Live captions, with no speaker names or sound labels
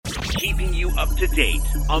keeping you up to date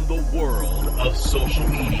on the world of social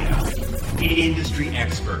media. Industry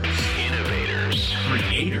experts, innovators,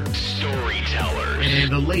 creators, storytellers, and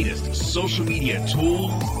the latest social media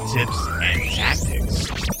tools, tips, and tactics.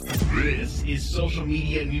 This is Social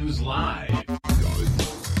Media News Live.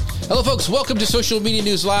 Hello, folks. Welcome to Social Media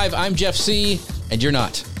News Live. I'm Jeff C., and you're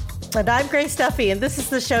not. And I'm Grace Duffy, and this is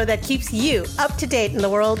the show that keeps you up to date in the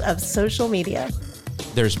world of social media.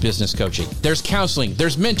 There's business coaching. There's counseling.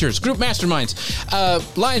 There's mentors, group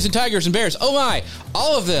masterminds, lions and tigers and bears. Oh, my.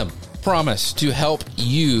 All of them promise to help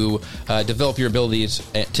you develop your abilities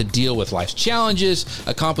to deal with life's challenges,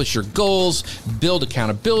 accomplish your goals, build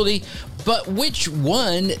accountability. But which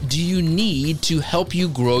one do you need to help you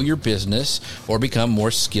grow your business or become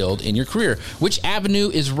more skilled in your career? Which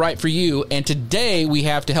avenue is right for you? And today we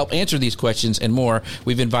have to help answer these questions and more.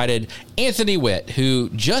 We've invited Anthony Witt,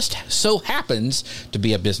 who just so happens to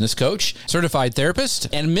be a business coach, certified therapist,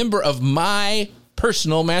 and member of my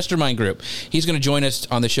personal mastermind group. He's going to join us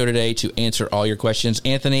on the show today to answer all your questions.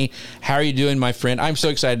 Anthony, how are you doing, my friend? I'm so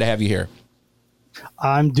excited to have you here.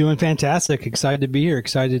 I'm doing fantastic. Excited to be here.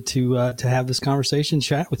 Excited to have this conversation,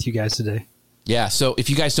 chat with you guys today. Yeah. So if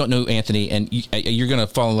you guys don't know Anthony, and you're going to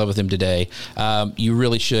fall in love with him today, you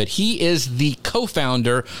really should. He is the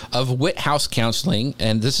co-founder of Witt House Counseling,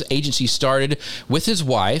 and this agency started with his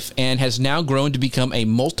wife and has now grown to become a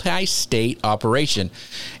multi-state operation.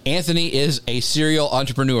 Anthony is a serial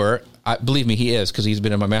entrepreneur. Believe me, he is, because he's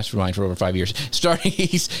been in my mastermind for over 5 years.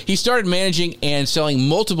 He started managing and selling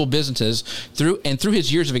multiple businesses through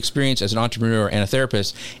his years of experience as an entrepreneur and a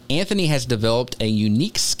therapist. Anthony has developed a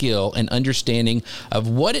unique skill and understanding of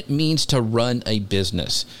what it means to run a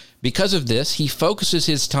business. Because of this, he focuses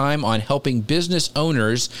his time on helping business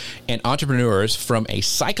owners and entrepreneurs from a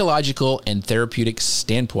psychological and therapeutic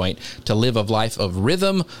standpoint to live a life of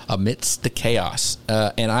rhythm amidst the chaos.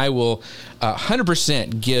 And I will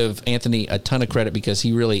 100% give Anthony a ton of credit because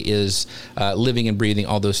he really is living and breathing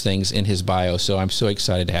all those things in his bio. So I'm so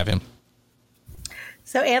excited to have him.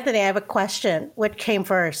 So, Anthony, I have a question. What came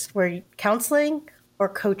first? Were you counseling or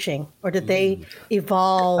coaching, or did they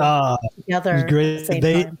evolve together at the same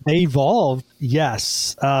time? They evolved,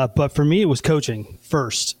 yes. But for me, it was coaching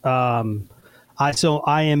first. I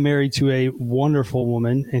am married to a wonderful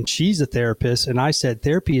woman, and she's a therapist. And I said,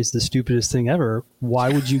 therapy is the stupidest thing ever. Why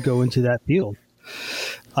would you go into that field?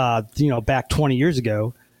 Back 20 years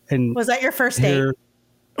ago. And was that your first date?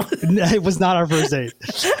 It was not our first date.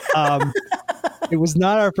 It was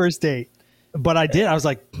not our first date. But I did. I was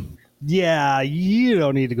like, yeah, you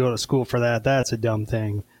don't need to go to school for that. That's a dumb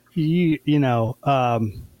thing. I'm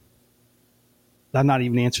not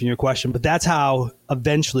even answering your question, but that's how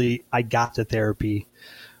eventually I got to therapy,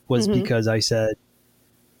 was because I said,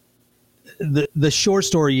 the short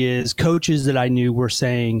story is coaches that I knew were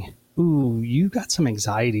saying, ooh, you got some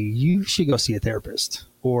anxiety. You should go see a therapist.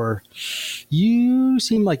 Or you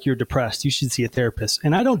seem like you're depressed. You should see a therapist.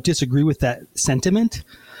 And I don't disagree with that sentiment.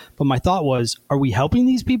 But my thought was, are we helping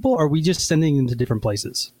these people? Or are we just sending them to different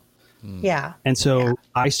places? Yeah. And so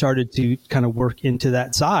I started to kind of work into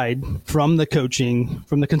that side from the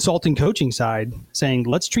consulting coaching side, saying,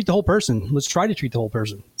 let's treat the whole person. Let's try to treat the whole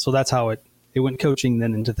person. So that's how it went coaching,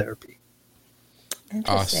 then into therapy.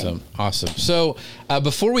 Awesome. So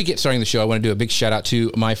before we get starting the show, I want to do a big shout out to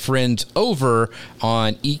my friends over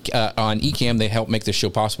on Ecamm. They help make this show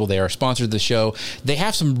possible. They are sponsors of the show. They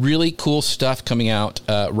have some really cool stuff coming out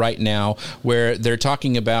right now where they're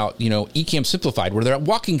talking about, Ecamm Simplified, where they're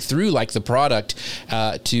walking through like the product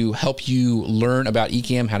to help you learn about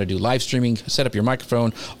Ecamm, how to do live streaming, set up your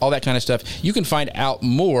microphone, all that kind of stuff. You can find out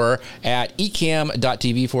more at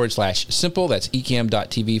ecamm.tv/simple. That's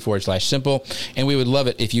ecamm.tv/simple. And we would love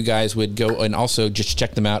it if you guys would go and also just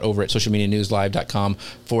check them out over at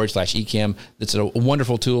socialmedianewslive.com/ecamm. It's a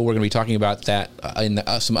wonderful tool. We're going to be talking about that in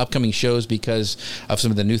some upcoming shows because of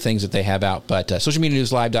some of the new things that they have out. But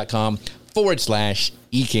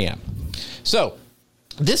socialmedianewslive.com/ecamm. So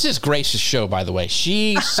this is Grace's show, by the way.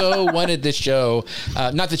 She so wanted this show.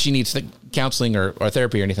 Not that she needs the counseling or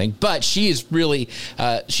therapy or anything, but she is really,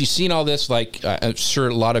 she's seen all this, like I'm sure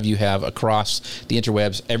a lot of you have across the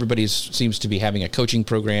interwebs. Everybody seems to be having a coaching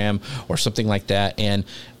program or something like that. And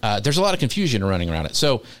there's a lot of confusion running around it.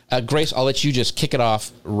 So Grace, I'll let you just kick it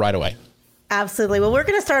off right away. Absolutely. Well, we're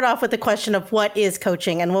going to start off with the question of what is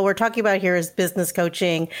coaching. And what we're talking about here is business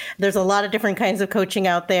coaching. There's a lot of different kinds of coaching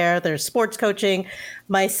out there. There's sports coaching.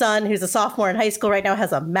 My son, who's a sophomore in high school right now,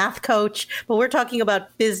 has a math coach. But we're talking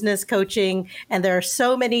about business coaching. And there are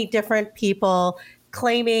so many different people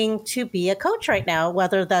claiming to be a coach right now,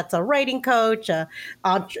 whether that's a writing coach, a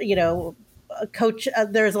coach.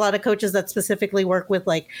 There's a lot of coaches that specifically work with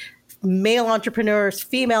like male entrepreneurs,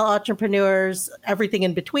 female entrepreneurs, everything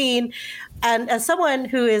in between. And as someone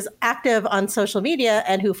who is active on social media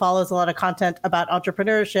and who follows a lot of content about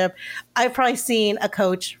entrepreneurship, I've probably seen a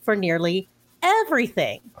coach for nearly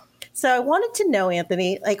everything. So I wanted to know,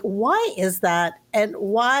 Anthony, like, why is that? And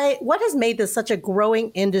what has made this such a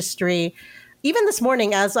growing industry? Even this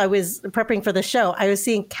morning, as I was prepping for the show, I was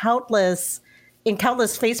seeing countless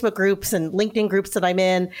Facebook groups and LinkedIn groups that I'm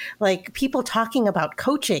in, like people talking about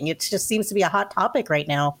coaching. It just seems to be a hot topic right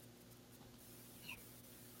now.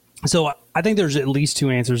 So I think there's at least two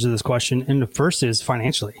answers to this question. And the first is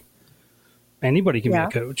financially. Anybody can be a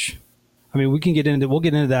coach. I mean, we'll get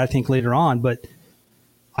into that, I think, later on, but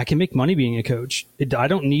I can make money being a coach. I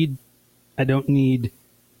don't need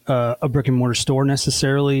a brick and mortar store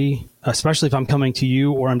necessarily, especially if I'm coming to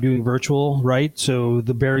you or I'm doing virtual, right? So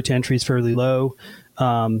the barrier to entry is fairly low.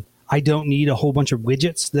 I don't need a whole bunch of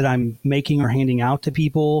widgets that I'm making or handing out to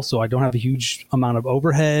people, so I don't have a huge amount of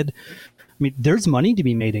overhead. I mean, there's money to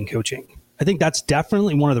be made in coaching. I think that's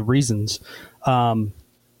definitely one of the reasons. And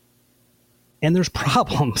there's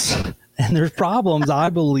problems. And there's problems, I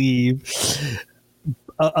believe.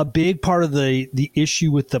 A big part of the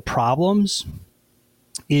issue with the problems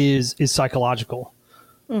is psychological,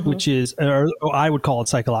 which is, or I would call it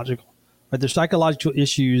psychological. But there's psychological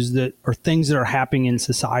issues that are things that are happening in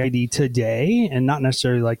society today, and not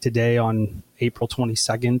necessarily like today on April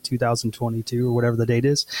 22nd, 2022, or whatever the date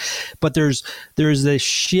is. But there's a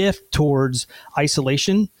shift towards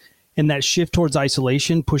isolation, and that shift towards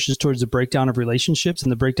isolation pushes towards the breakdown of relationships,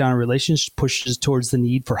 and the breakdown of relationships pushes towards the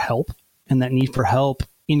need for help, and that need for help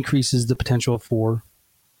increases the potential for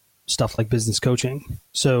stuff like business coaching.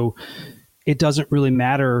 So it doesn't really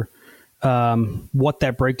matter what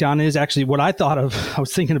that breakdown is. Actually, what I thought of, I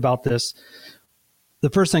was thinking about this. The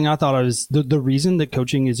first thing I thought of is the reason that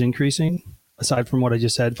coaching is increasing, aside from what I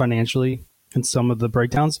just said financially and some of the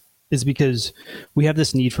breakdowns, is because we have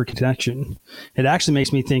this need for connection. It actually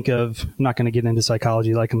makes me think of, I'm not going to get into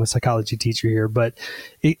psychology like I'm a psychology teacher here, but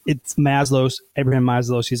it's Abraham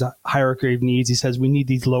Maslow's, he's a hierarchy of needs. He says we need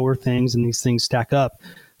these lower things and these things stack up.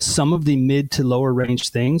 Some of the mid to lower range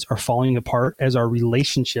things are falling apart as our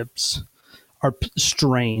relationships are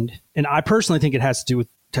strained. And I personally think it has to do with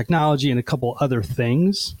technology and a couple other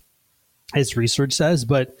things, as research says,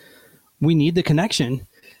 but we need the connection.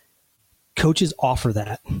 Coaches offer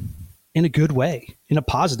that in a good way, in a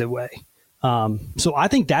positive way. So I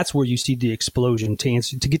think that's where you see the explosion to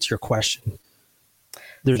get to your question.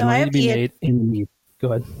 There's money to be made in the need.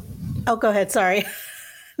 Go ahead. Oh, go ahead. Sorry.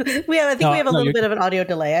 We have a little bit of an audio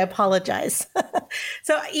delay. I apologize.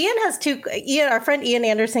 So our friend Ian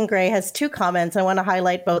Anderson Gray has two comments. I want to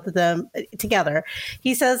highlight both of them together.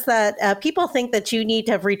 He says that people think that you need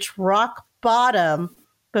to have reached rock bottom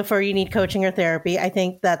before you need coaching or therapy. I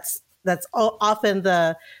think that's often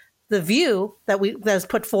the view that is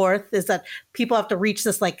put forth, is that people have to reach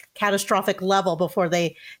this like catastrophic level before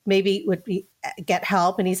they maybe get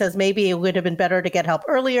help. And he says maybe it would have been better to get help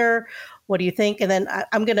earlier. What do you think? And then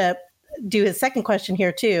I'm going to do his second question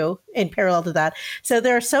here too, in parallel to that. So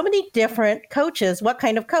there are so many different coaches. What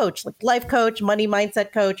kind of coach? Like life coach, money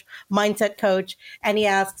mindset coach. And he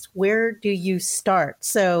asks, where do you start?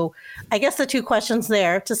 So I guess the two questions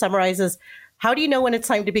there to summarize is, how do you know when it's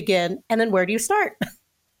time to begin? And then where do you start?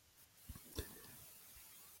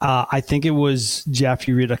 I think it was Jeff.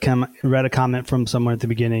 You read a comment from someone at the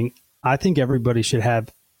beginning. I think everybody should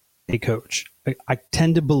have a coach. I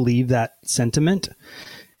tend to believe that sentiment.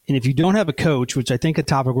 And if you don't have a coach, which I think a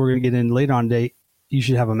topic we're going to get in later on today, you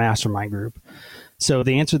should have a mastermind group. So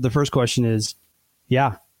the answer to the first question is,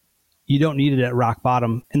 yeah, you don't need it at rock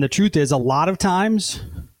bottom. And the truth is, a lot of times,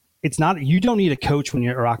 you don't need a coach when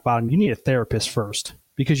you're at rock bottom. You need a therapist first,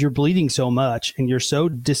 because you're bleeding so much and you're so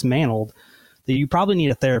dismantled that you probably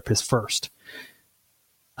need a therapist first.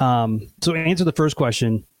 So to answer the first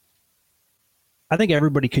question, I think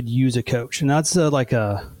everybody could use a coach. And that's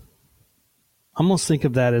almost think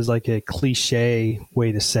of that as like a cliche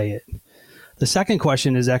way to say it. The second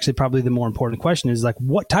question is actually probably the more important question, is like,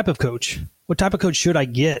 what type of coach? What type of coach should I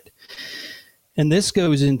get? And this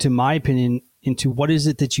goes into my opinion into what is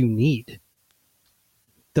it that you need.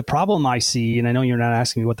 The problem I see, and I know you're not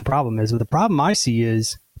asking me what the problem is, but the problem I see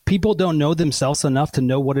is people don't know themselves enough to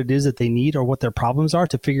know what it is that they need or what their problems are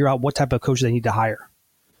to figure out what type of coach they need to hire.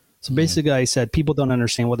 So basically I said, people don't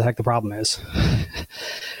understand what the heck the problem is.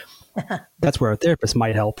 That's where a therapist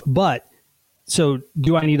might help. But so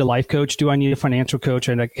do I need a life coach? Do I need a financial coach?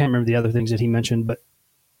 And I can't remember the other things that he mentioned, but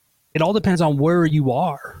it all depends on where you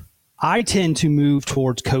are. I tend to move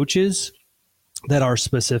towards coaches that are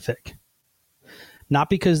specific. not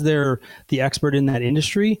because they're the expert in that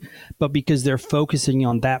industry, but because they're focusing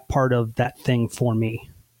on that part of that thing for me.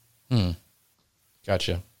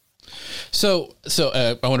 Gotcha. So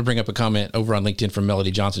I want to bring up a comment over on LinkedIn from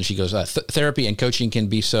Melody Johnson. She goes, therapy and coaching can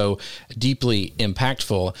be so deeply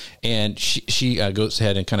impactful. And she goes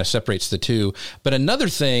ahead and kind of separates the two. But another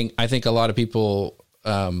thing I think a lot of people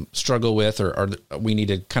struggle with, or we need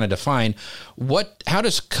to kind of define, how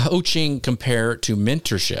does coaching compare to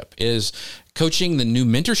mentorship? Is coaching the new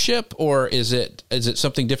mentorship, or is it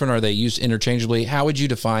something different? Are they used interchangeably? How would you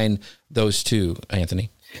define those two,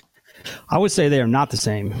 Anthony? I would say they are not the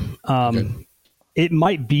same. It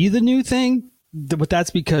might be the new thing, but that's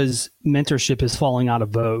because mentorship is falling out of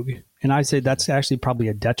vogue. And I say that's actually probably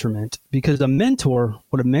a detriment, because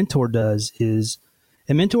what a mentor does is,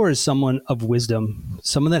 a mentor is someone of wisdom,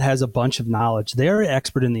 someone that has a bunch of knowledge. They're an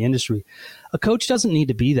expert in the industry. A coach doesn't need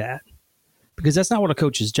to be that, because that's not what a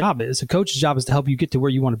coach's job is. A coach's job is to help you get to where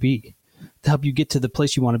you want to be, to help you get to the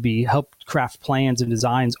place you want to be, help craft plans and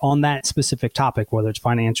designs on that specific topic, whether it's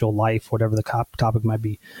financial, life, whatever the topic might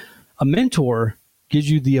be. A mentor gives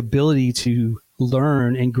you the ability to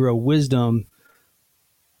learn and grow wisdom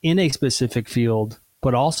in a specific field,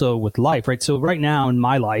 but also with life, right? So right now in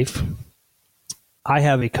my life, I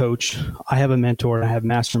have a coach, I have a mentor, and I have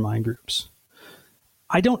mastermind groups.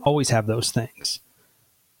 I don't always have those things.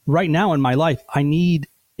 Right now in my life, I need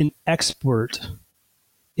an expert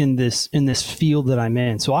in this field that I'm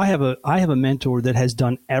in. So I have a mentor that has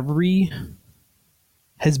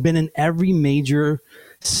been in every major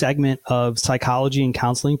segment of psychology and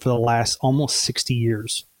counseling for the last almost 60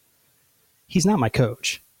 years. He's not my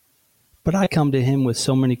coach, but I come to him with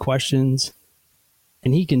so many questions,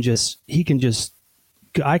 and I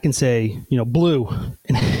can say, blue,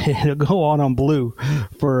 and it'll go on blue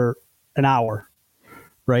for an hour,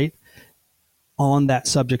 right, on that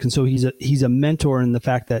subject. And so he's a mentor in the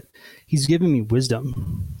fact that he's giving me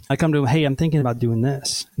wisdom. I come to him, hey, I'm thinking about doing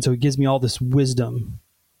this. And so he gives me all this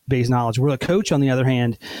wisdom-based knowledge. Where a coach, on the other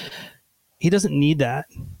hand, he doesn't need that,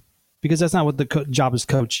 because that's not what the job is.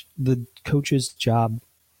 The coach's job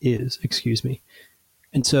is,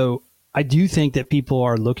 And so I do think that people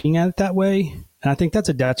are looking at it that way. And I think that's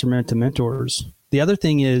a detriment to mentors. The other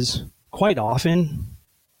thing is, quite often,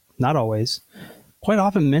 not always, quite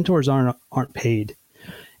often mentors aren't paid.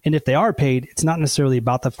 And if they are paid, it's not necessarily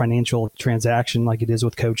about the financial transaction like it is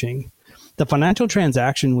with coaching. The financial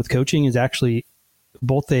transaction with coaching is actually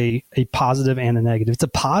both a positive and a negative. It's a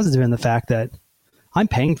positive in the fact that I'm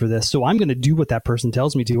paying for this, so I'm going to do what that person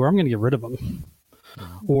tells me to, or I'm going to get rid of them.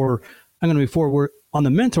 Or I'm going to move forward. On the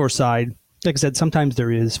mentor side, like I said, sometimes there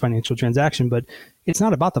is financial transaction, but it's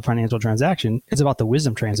not about the financial transaction. It's about the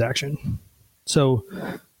wisdom transaction. So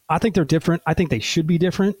I think they're different. I think they should be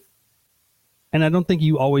different. And I don't think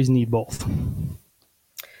you always need both.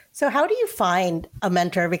 So how do you find a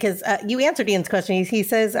mentor? Because you answered Ian's question. He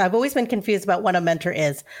says, I've always been confused about what a mentor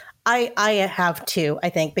is. I have too,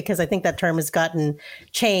 I think, because I think that term has gotten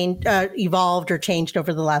evolved or changed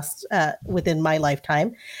over the last, within my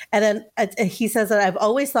lifetime. And then he says that I've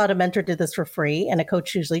always thought a mentor did this for free, and a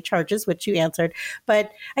coach usually charges, which you answered.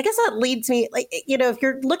 But I guess that leads me, if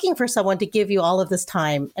you're looking for someone to give you all of this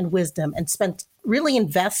time and wisdom and really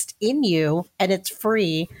invest in you, and it's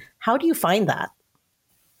free, how do you find that?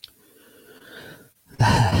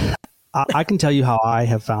 I can tell you how I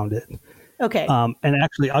have found it. Okay. And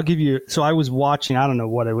actually, I'll give you. So I was watching. I don't know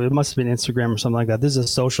what it was. It must have been Instagram or something like that. This is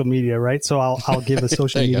social media, right? So I'll give a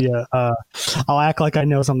social media. I'll act like I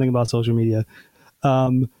know something about social media.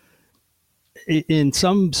 In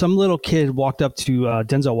some little kid walked up to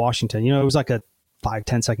Denzel Washington. It was like a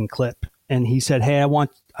 5-10 second clip, and he said, "Hey, I want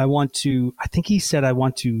to." I think he said, "I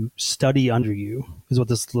want to study under you." Is what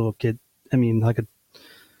this little kid.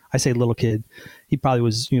 I say little kid. He probably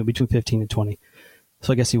was between 15 and 20.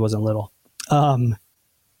 So I guess he wasn't little. And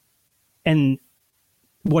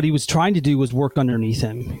what he was trying to do was work underneath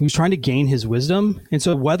him. He was trying to gain his wisdom. And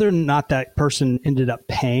so whether or not that person ended up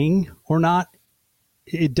paying or not,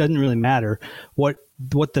 it doesn't really matter. What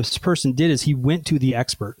this person did is he went to the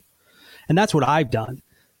expert. And that's what I've done.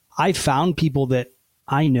 I found people that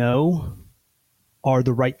I know are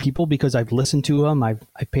the right people because I've listened to them. I've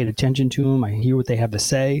paid attention to them. I hear what they have to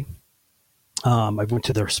say. I've went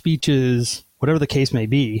to their speeches, whatever the case may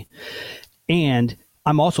be. And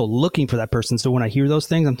I'm also looking for that person. So when I hear those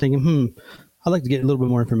things, I'm thinking, I'd like to get a little bit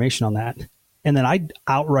more information on that. And then I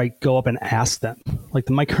outright go up and ask them. Like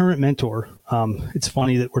my current mentor, it's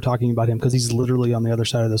funny that we're talking about him because he's literally on the other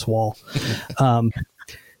side of this wall.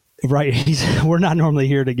 Right. We're not normally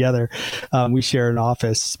here together. We share an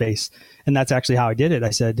office space. And that's actually how I did it.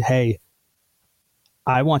 I said, hey,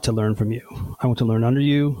 I want to learn from you. I want to learn under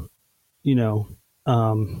you, and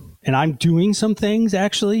I'm doing some things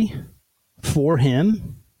actually for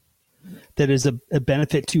him that is a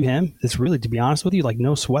benefit to him. It's really, to be honest with you, like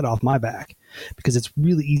no sweat off my back, because it's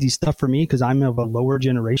really easy stuff for me because I'm of a lower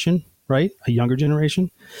generation, right? A younger generation.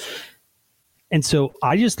 And so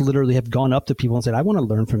I just literally have gone up to people and said, I want to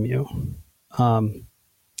learn from you.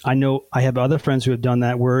 I know I have other friends who have done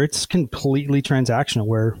that where it's completely transactional,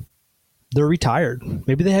 where they're retired.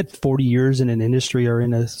 Maybe they had 40 years in an industry or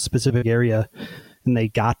in a specific area and they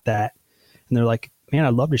got that. And they're like, man,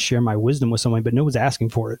 I'd love to share my wisdom with someone, but no one's asking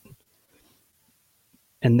for it.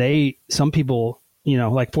 And some people,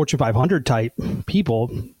 like Fortune 500 type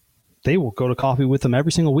people, they will go to coffee with them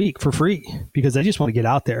every single week for free because they just want to get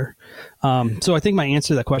out there. So I think my answer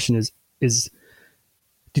to that question is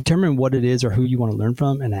determine what it is or who you want to learn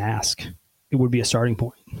from and ask. It would be a starting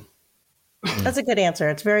point. That's a good answer.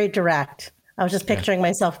 It's very direct. I was just picturing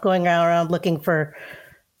myself going around looking for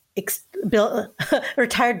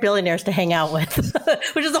retired billionaires to hang out with,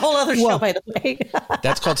 which is a whole other show, by the way.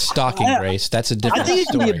 That's called stalking, Grace. That's a different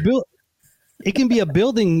story. It can be a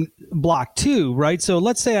building block too, right? So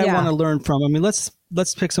let's say I want to learn from, let's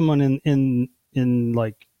pick someone in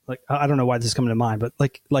like, I don't know why this is coming to mind, but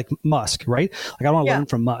like Musk, right? Like I want to learn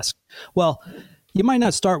from Musk. Well, you might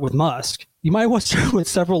not start with Musk. You might want to start with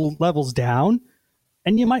several levels down,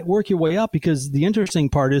 and you might work your way up, because the interesting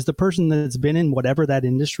part is the person that's been in whatever that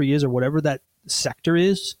industry is or whatever that sector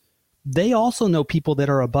is, they also know people that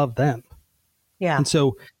are above them. Yeah. And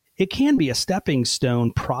so it can be a stepping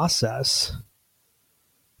stone process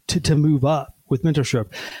to move up with mentorship.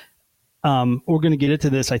 We're going to get into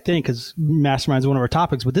this, I think, because Masterminds is one of our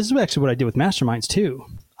topics, but this is actually what I did with Masterminds too.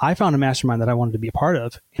 I found a mastermind that I wanted to be a part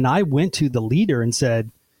of, and I went to the leader and said,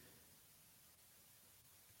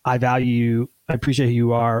 I value you. I appreciate who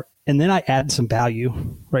you are. And then I add some value,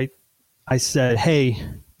 right? I said, hey,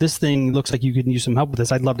 this thing looks like you could use some help with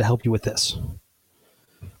this. I'd love to help you with this.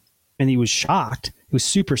 And he was shocked. It was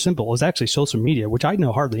super simple. It was actually social media, which I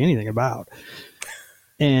know hardly anything about.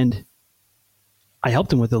 And I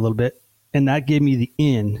helped him with it a little bit. And that gave me the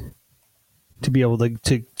in to be able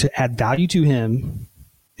to add value to him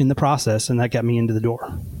in the process. And that got me into the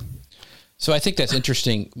door. So I think that's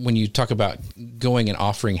interesting when you talk about going and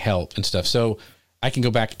offering help and stuff. So I can go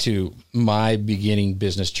back to my beginning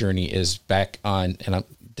business journey is back on, and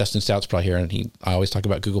Dustin Stout's probably here, and I always talk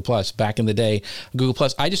about Google Plus. Back in the day, Google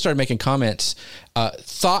Plus, I just started making comments,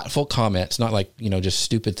 thoughtful comments, not like, just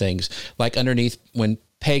stupid things, like underneath when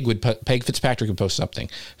Peg Fitzpatrick would post something,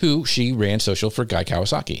 she ran social for Guy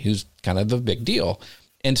Kawasaki, who's kind of the big deal.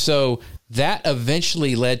 And so that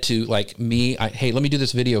eventually led to like me, hey, let me do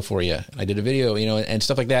this video for you. I did a video, and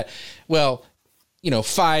stuff like that. Well,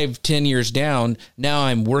 5-10 years down, now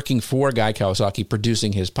I'm working for Guy Kawasaki,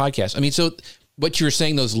 producing his podcast. So what you were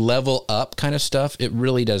saying, those level up kind of stuff, it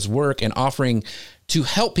really does work, and offering to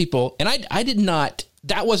help people. And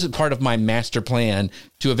that wasn't part of my master plan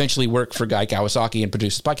to eventually work for Guy Kawasaki and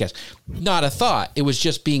produce his podcast. Not a thought. It was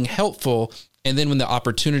just being helpful. And then when the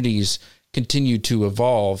opportunities continue to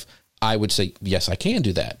evolve, I would say, yes, I can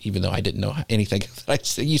do that, even though I didn't know anything.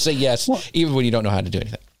 You say yes, even when you don't know how to do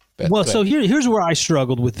anything. But, so here's where I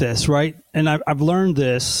struggled with this, right? And I've learned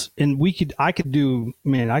this, and I could do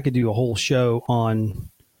a whole show on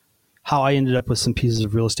how I ended up with some pieces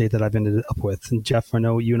of real estate that I've ended up with. And Jeff, I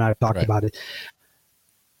know you and I have talked about it.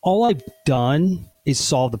 All I've done is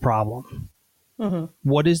solve the problem.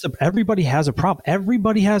 Mm-hmm. Everybody has a problem.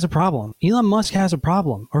 Everybody has a problem. Elon Musk has a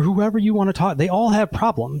problem, or whoever you want to talk. They all have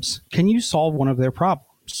problems. Can you solve one of their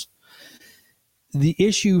problems? The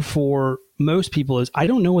issue for most people is I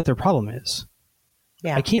don't know what their problem is.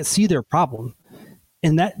 Yeah. I can't see their problem.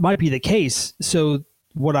 And that might be the case. So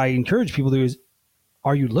what I encourage people to do is,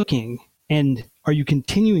 are you looking, and are you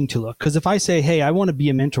continuing to look? Because if I say, hey, I want to be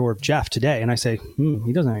a mentor of Jeff today, and I say,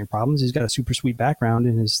 he doesn't have any problems. He's got a super sweet background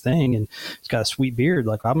in his thing, and he's got a sweet beard.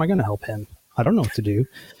 Like, how am I going to help him? I don't know what to do.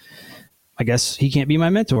 I guess he can't be my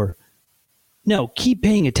mentor. No, keep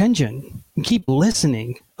paying attention and keep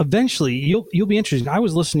listening. Eventually, you'll be interested. I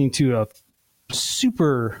was listening to a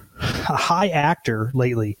super high actor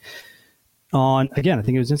lately on, again, I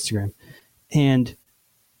think it was Instagram, and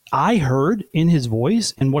I heard in his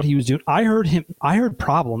voice and what he was doing, I heard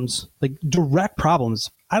problems, like direct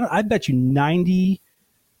problems. I bet you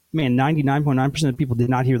 99.9% of people did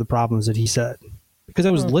not hear the problems that he said, because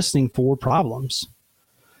I was listening for problems.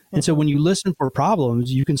 And so when you listen for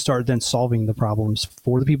problems, you can start then solving the problems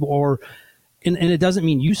for the people, and it doesn't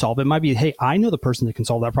mean you solve it. It might be, hey, I know the person that can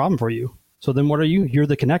solve that problem for you. So then what are you? You're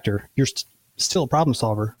the connector. You're still a problem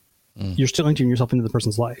solver. You're still entering yourself into the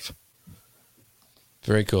person's life.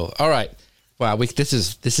 Very cool. All right. Wow, this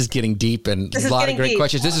is getting deep and a lot of great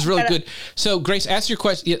questions. This is really good. So, Grace, ask your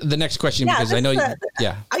question, the next question, because I know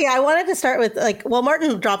I wanted to start with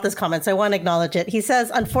Martin dropped this comment, so I want to acknowledge it. He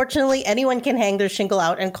says, unfortunately, anyone can hang their shingle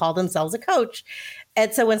out and call themselves a coach.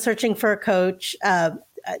 And so when searching for a coach,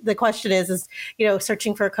 the question is,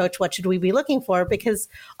 searching for a coach, what should we be looking for? Because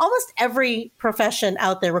almost every profession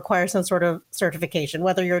out there requires some sort of certification,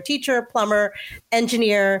 whether you're a teacher, plumber,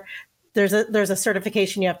 engineer. There's a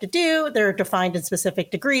certification you have to do. They're defined in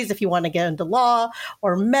specific degrees if you want to get into law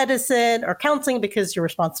or medicine or counseling, because you're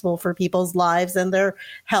responsible for people's lives and their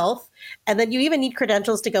health. And then you even need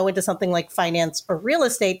credentials to go into something like finance or real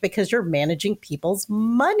estate, because you're managing people's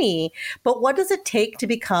money. But what does it take to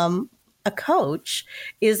become a coach?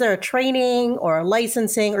 Is there a training or a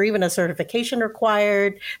licensing or even a certification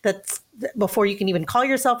required that's before you can even call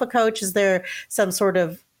yourself a coach? Is there some sort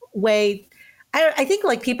of way? I think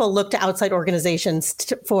people look to outside organizations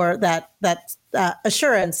for that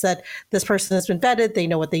assurance that this person has been vetted, they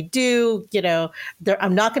know what they do,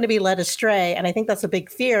 I'm not going to be led astray. And I think that's a big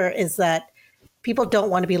fear, is that people don't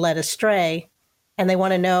want to be led astray, and they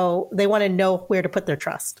want to know where to put their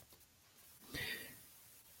trust.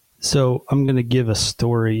 So I'm going to give a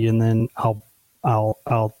story, and then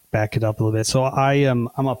I'll back it up a little bit. So I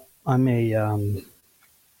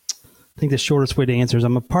think the shortest way to answer is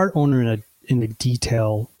I'm a part owner in a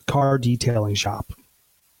car detailing shop,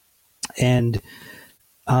 and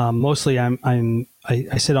mostly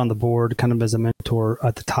I sit on the board kind of as a mentor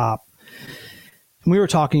at the top. And we were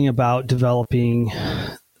talking about developing.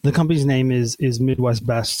 The company's name is Midwest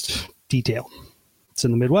Best Detail. It's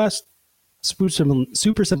in the Midwest. Super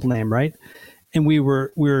simple name, right? And we're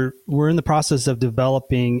in the process of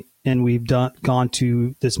developing, and we've gone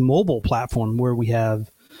to this mobile platform where we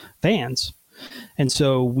have vans. And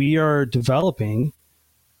so we are developing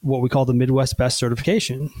what we call the Midwest Best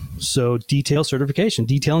certification. So detail certification,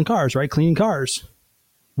 detailing cars, right? Cleaning cars.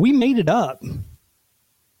 We made it up.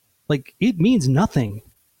 It means nothing.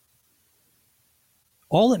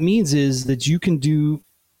 All it means is that you can do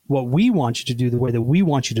what we want you to do the way that we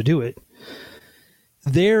want you to do it.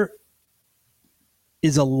 There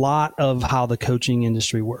is a lot of how the coaching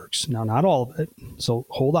industry works. Now, not all of it. So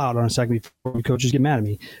hold out on a second before coaches get mad at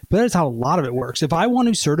me. But that's how a lot of it works. If I want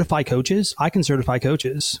to certify coaches, I can certify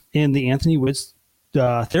coaches in the Anthony Witz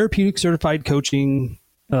Therapeutic Certified Coaching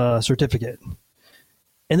Certificate.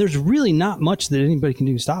 And there's really not much that anybody can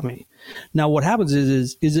do to stop me. Now, what happens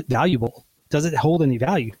is it valuable? Does it hold any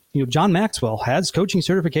value? John Maxwell has coaching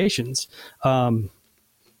certifications.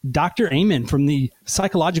 Dr. Amen from the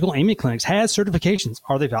psychological Amen clinics has certifications.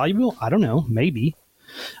 Are they valuable? I don't know. Maybe.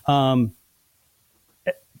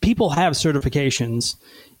 People have certifications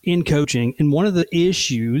in coaching. And one of the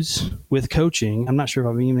issues with coaching, I'm not sure if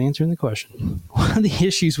I'm even answering the question. One of the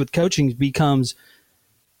issues with coaching becomes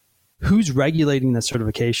who's regulating that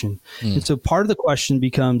certification. And so part of the question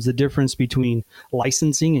becomes the difference between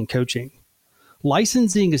licensing and coaching.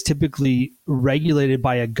 Licensing is typically regulated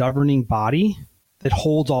by a governing body that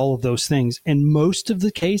holds all of those things. And most of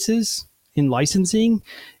the cases in licensing,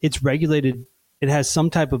 it's regulated. It has some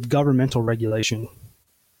type of governmental regulation,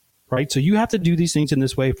 right? So you have to do these things in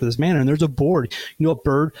this way for this manner. And there's a board,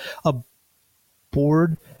 a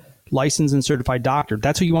board licensed and certified doctor.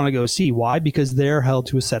 That's who you want to go see. Why? Because they're held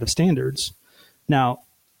to a set of standards. Now,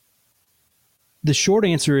 the short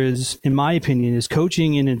answer is, in my opinion, is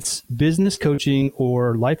coaching in its business coaching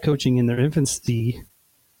or life coaching in their infancy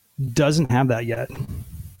doesn't have that yet.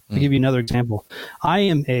 I'll give you another example. I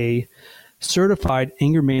am a certified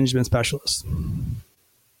anger management specialist.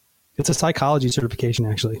 It's a psychology certification,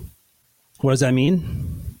 actually. What does that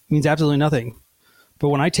mean? It means absolutely nothing. But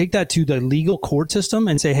when I take that to the legal court system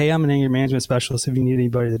and say, hey, I'm an anger management specialist. If you need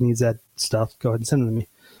anybody that needs that stuff, go ahead and send them to me.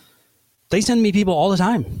 They send me people all the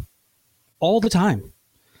time. All the time.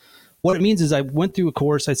 What it means is I went through a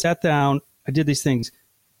course, I sat down, I did these things.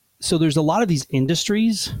 So there's a lot of these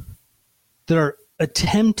industries that are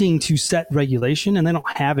attempting to set regulation and they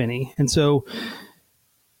don't have any. And so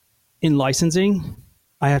in licensing,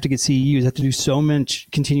 I have to get CEUs. I have to do so much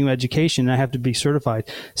continuing education. And I have to be certified.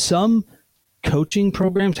 Some coaching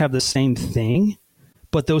programs have the same thing,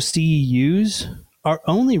 but those CEUs are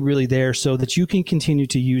only really there so that you can continue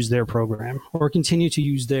to use their program or continue to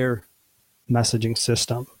use their messaging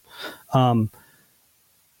system.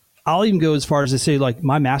 I'll even go as far as to say,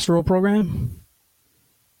 my master's program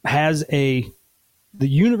has the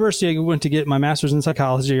university I went to get my master's in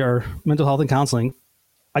psychology or mental health and counseling.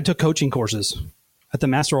 I took coaching courses at the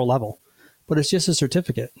master's level, but it's just a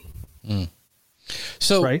certificate.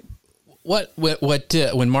 So, right? What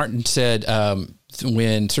when Martin said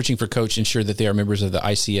when searching for coach, ensure that they are members of the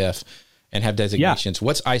ICF and have designations. Yeah.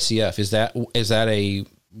 What's ICF? Is that a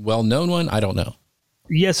well-known one? I don't know.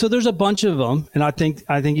 Yeah, so there's a bunch of them, and I think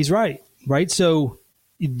he's right. So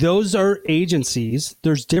those are agencies.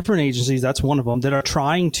 There's different agencies. That's one of them that are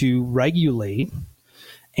trying to regulate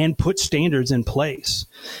and put standards in place.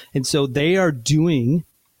 And so they are doing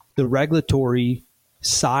the regulatory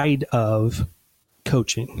side of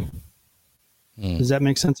coaching. Does that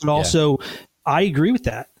make sense at all? Yeah. So I agree with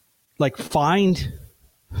that. Like find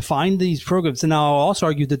these programs. And now I'll also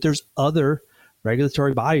argue that there's other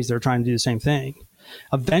regulatory bodies that are trying to do the same thing.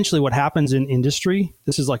 Eventually what happens in industry,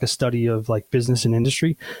 this is like a study of like business and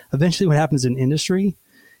industry. Eventually what happens in industry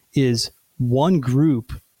is one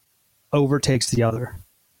group overtakes the other.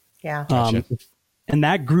 Yeah. And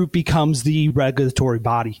that group becomes the regulatory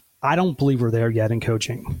body. I don't believe we're there yet in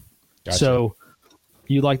coaching. Gotcha. So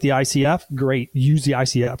you like the ICF? Great. Use the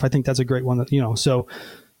ICF. I think that's a great one that, so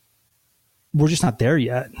we're just not there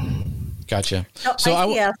yet. Gotcha. So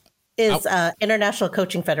ICF is International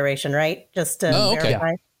Coaching Federation, right? Just to verify.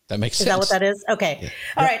 Yeah. That makes sense. Is that what that is? Okay. Yeah.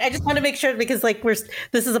 All right. I just want to make sure because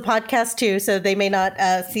this is a podcast too, so they may not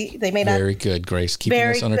see. They may not. Very good, Grace. Keeping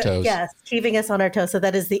us on our toes. Yes, keeping us on our toes. So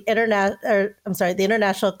that is the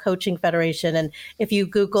International Coaching Federation, and if you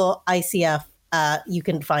Google ICF, you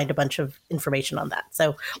can find a bunch of information on that.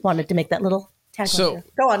 So wanted to make that little tag. So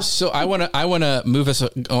go on. So I want to move us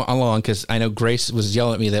along because I know Grace was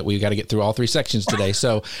yelling at me that we've got to get through all 3 sections today.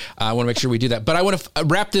 So I want to make sure we do that. But I want to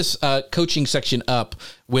wrap this coaching section up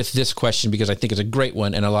with this question because I think it's a great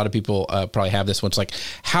one, and a lot of people probably have this one. It's like,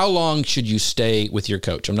 how long should you stay with your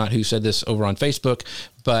coach? I'm not who said this over on Facebook,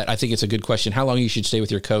 but I think it's a good question. How long you should stay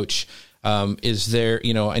with your coach? Is there,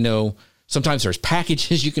 I know sometimes there's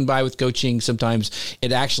packages you can buy with coaching. Sometimes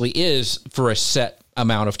it actually is for a set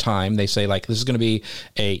amount of time. They say like, this is going to be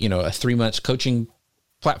a 3 months coaching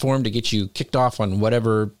platform to get you kicked off on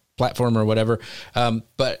whatever platform or whatever.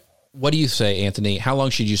 But what do you say, Anthony? How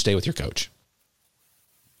long should you stay with your coach?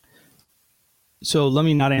 So let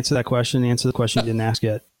me not answer that question. Answer the question you didn't ask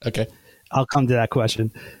yet. Okay. I'll come to that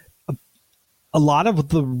question. A lot of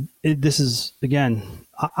this is, again,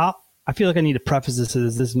 I feel like I need to preface this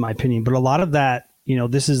as this is my opinion, but a lot of that,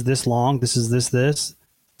 this is this long, this is this,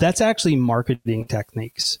 that's actually marketing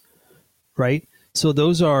techniques, right? So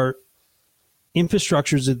those are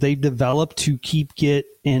infrastructures that they've developed to get,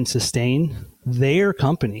 and sustain their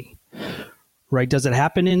company, right? Does it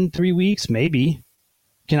happen in 3 weeks? Maybe.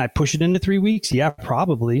 Can I push it into 3 weeks? Yeah,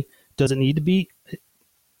 probably. Does it need to be?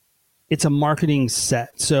 It's a marketing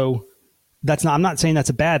set. So I'm not saying that's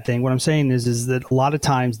a bad thing. What I'm saying is that a lot of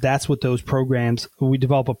times that's what those programs, we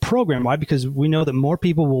develop a program. Why? Because we know that more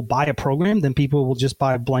people will buy a program than people will just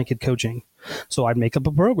buy blanket coaching. So I'd make up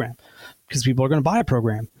a program because people are going to buy a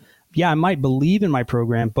program. Yeah, I might believe in my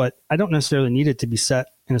program, but I don't necessarily need it to be set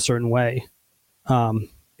in a certain way.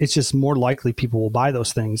 It's just more likely people will buy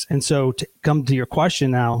those things. And so to come to your question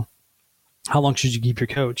now, how long should you keep your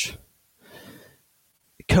coach?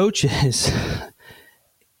 Coaches,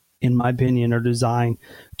 in my opinion, are designed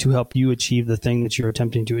to help you achieve the thing that you're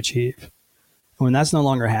attempting to achieve. And when that's no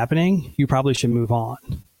longer happening, you probably should move on.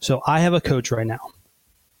 So I have a coach right now.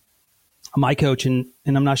 My coach, and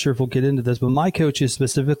I'm not sure if we'll get into this, but my coach is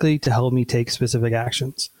specifically to help me take specific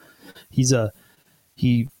actions.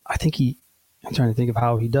 I'm trying to think of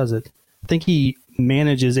how he does it. I think he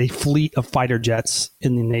manages a fleet of fighter jets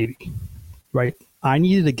in the Navy, right? I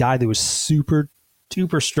needed a guy that was super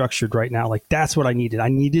structured right now. Like that's what I needed. I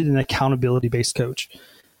needed an accountability-based coach.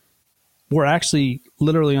 We're actually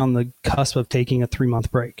literally on the cusp of taking a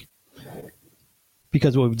 3-month break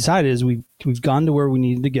because what we've decided is we've gone to where we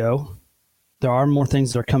needed to go. There are more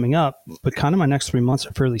things that are coming up, but kind of my next 3 months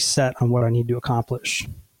are fairly set on what I need to accomplish.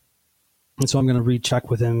 And so I'm going to recheck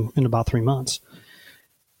with him in about 3 months.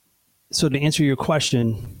 So to answer your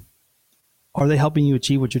question, are they helping you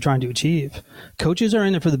achieve what you're trying to achieve? Coaches are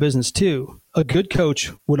in it for the business too. A good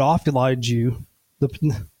coach would offload you.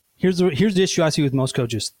 Here's the issue I see with most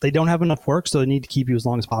coaches. They don't have enough work, so they need to keep you as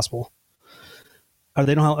long as possible. Or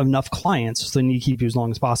they don't have enough clients, so they need to keep you as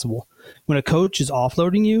long as possible. When a coach is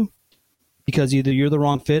offloading you because either you're the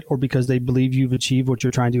wrong fit or because they believe you've achieved what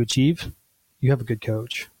you're trying to achieve, you have a good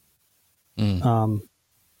coach. Now,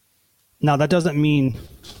 that doesn't mean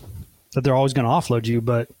that they're always going to offload you,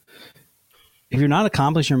 but if you're not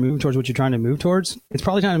accomplishing or moving towards what you're trying to move towards, it's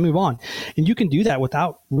probably time to move on. And you can do that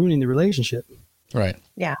without ruining the relationship. Right.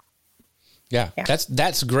 Yeah.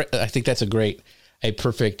 That's great. I think that's a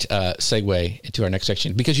perfect segue into our next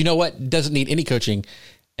section because you know what doesn't need any coaching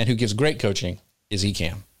and who gives great coaching is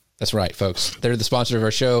Ecamm. That's right, folks. They're the sponsor of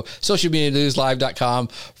our show,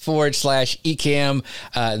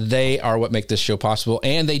 socialmedianewslive.com/eCam. They are what make this show possible.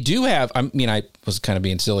 And they do have, I was kind of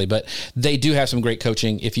being silly, but they do have some great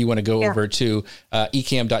coaching. If you want to go over to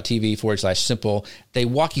ecam.tv/simple, they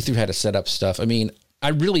walk you through how to set up stuff. I mean, I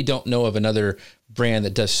really don't know of another brand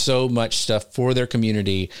that does so much stuff for their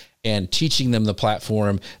community and teaching them the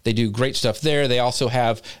platform. They do great stuff there. They also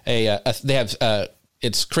have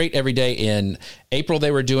it's Create Every Day in April. They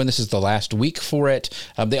were doing, this is the last week for it.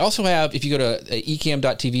 They also have, if you go to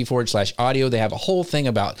ecam.tv/audio, they have a whole thing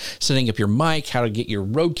about setting up your mic, how to get your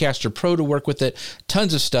Rodecaster Pro to work with it,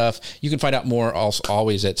 tons of stuff. You can find out more also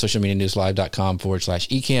always at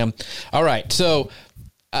socialmedianewslive.com/ecam. All right. So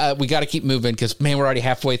we got to keep moving because, man, we're already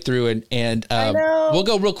halfway through, and we'll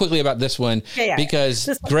go real quickly about this one because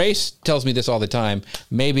Grace tells me this all the time.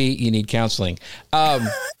 Maybe you need counseling.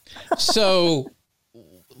 So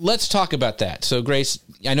let's talk about that. So, Grace,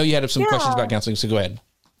 I know you had some questions about counseling, so go ahead.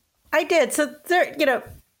 I did. So there,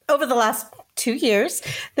 over the last 2 years,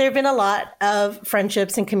 there have been a lot of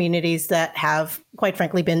friendships and communities that have, quite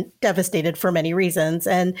frankly, been devastated for many reasons.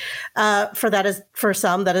 And for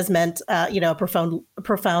some, that has meant, a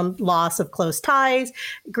profound loss of close ties,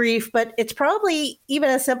 grief. But it's probably even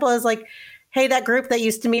as simple as like, hey, that group that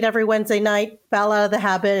used to meet every Wednesday night fell out of the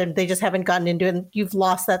habit and they just haven't gotten into it. And you've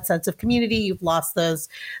lost that sense of community. You've lost those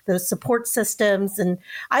support systems. And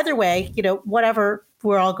either way, whatever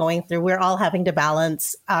we're all going through, we're all having to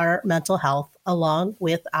balance our mental health along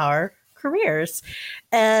with our careers.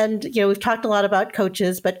 And, we've talked a lot about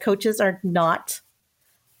coaches, but coaches are not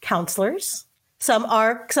counselors. Some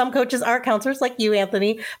coaches are counselors like you,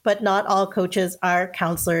 Anthony, but not all coaches are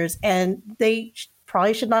counselors. And they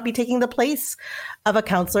probably should not be taking the place of a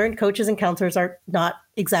counselor, and coaches and counselors are not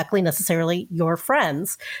exactly necessarily your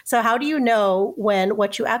friends. So how do you know when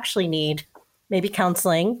what you actually need, maybe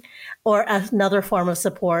counseling or another form of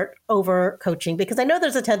support over coaching? Because I know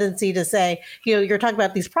there's a tendency to say, you're talking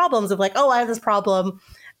about these problems of like, oh, I have this problem.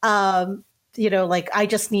 Like I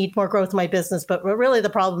just need more growth in my business. But really the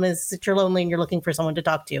problem is that you're lonely and you're looking for someone to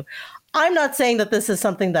talk to. I'm not saying that this is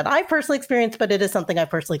something that I personally experienced, but it is something I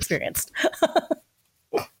personally experienced.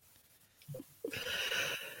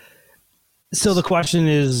 So the question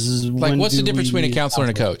is, like, what's the difference between a counselor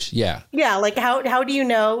and a coach? Yeah. Yeah. Like how do you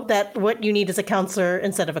know that what you need is a counselor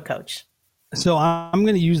instead of a coach? So I'm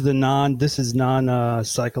going to use this is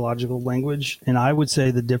psychological language. And I would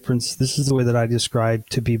say the difference, this is the way that I describe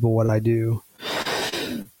to people what I do.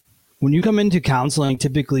 When you come into counseling,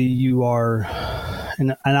 typically you are,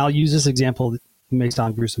 and I'll use this example, it may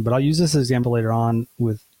sound gruesome, but I'll use this example later on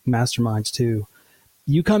with Masterminds too.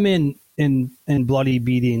 You come in bloody,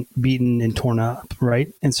 beaten and torn up,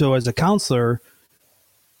 right? And so as a counselor,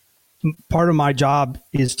 part of my job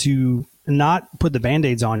is to not put the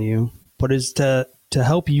Band-Aids on you, but is to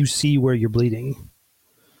help you see where you're bleeding.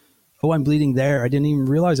 Oh, I'm bleeding there. I didn't even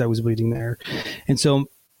realize I was bleeding there. And so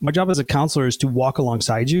my job as a counselor is to walk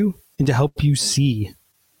alongside you and to help you see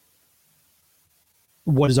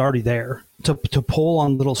what is already there, to pull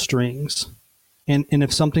on little strings. And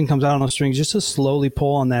if something comes out on those strings, just to slowly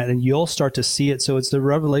pull on that and you'll start to see it. So it's the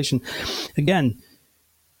revelation. Again,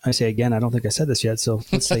 I say again, I don't think I said this yet. So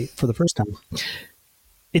let's say for the first time.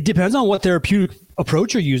 It depends on what therapeutic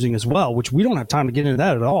approach you're using as well, which we don't have time to get into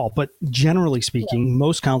that at all. But generally speaking,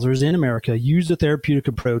 most counselors in America use the therapeutic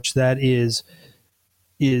approach that is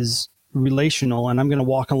relational. And I'm going to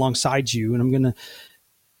walk alongside you and I'm going to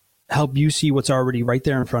help you see what's already right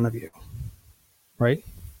there in front of you. Right?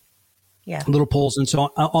 Yeah. Little pulls. And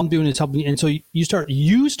so all I'm doing is helping you. And so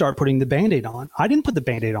you start putting the Band-Aid on. I didn't put the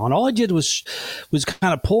Band-Aid on. All I did was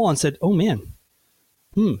kind of pull and said, oh man,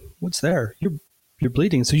 what's there? You're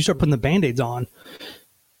bleeding. So you start putting the Band-Aids on.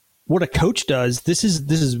 What a coach does, this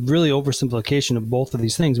is really oversimplification of both of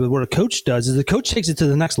these things. But what a coach does is the coach takes it to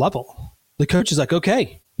the next level. The coach is like,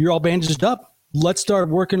 okay, you're all bandaged up. Let's start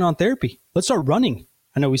working on therapy. Let's start running.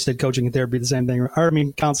 I know we said coaching and therapy the same thing, or I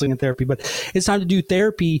mean counseling and therapy, but it's time to do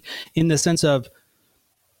therapy in the sense of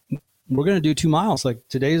we're going to do 2 miles. Like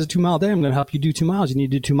today is a 2-mile day. I'm going to help you do 2 miles. You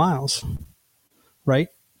need to do 2 miles, right?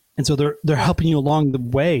 And so they're helping you along the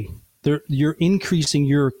way. You're increasing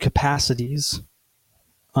your capacities.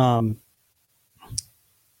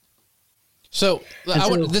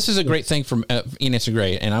 This is a great thing from Ian. It's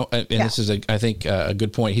great, this is I think a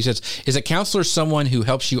good point. He says, "Is a counselor someone who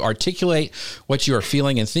helps you articulate what you are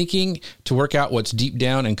feeling and thinking to work out what's deep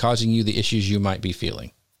down and causing you the issues you might be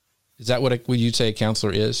feeling?" Is that what would you say a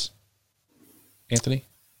counselor is, Anthony?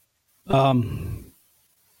 I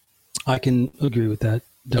can agree with that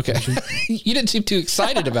definition. Okay, you didn't seem too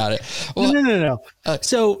excited about it. Well, no.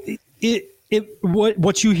 So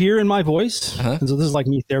What you hear in my voice, and so this is like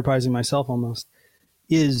me therapizing myself almost,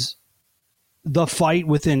 is the fight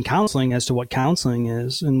within counseling as to what counseling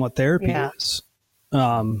is and what therapy is.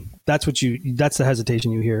 That's the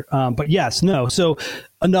hesitation you hear. But yes, no. So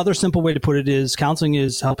another simple way to put it is counseling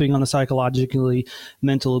is helping on the psychologically,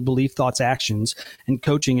 mental, belief, thoughts, actions, and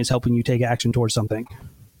coaching is helping you take action towards something.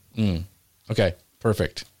 Okay,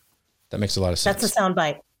 perfect. That makes a lot of sense. That's a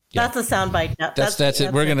soundbite. Yeah. That's a soundbite. That's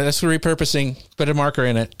it. That's repurposing. Put a marker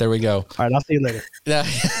in it. There we go. All right, I'll see you later. There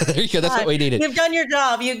you go. That's what we needed. You've done your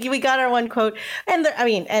job. We got our one quote. And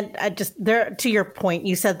to your point,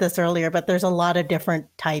 you said this earlier, but there's a lot of different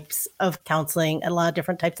types of counseling, a lot of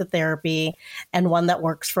different types of therapy, and one that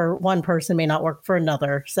works for one person may not work for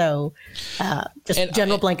another. So,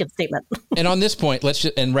 general blanket statement. And on this point,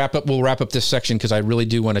 wrap up. We'll wrap up this section because I really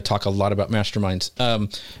do want to talk a lot about masterminds.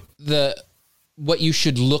 What you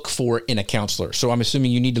should look for in a counselor. So I'm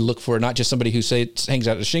assuming you need to look for not just somebody who hangs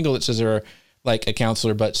out at a shingle that says they're like a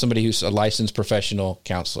counselor, but somebody who's a licensed professional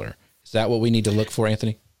counselor. Is that what we need to look for,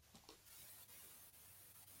 Anthony?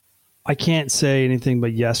 I can't say anything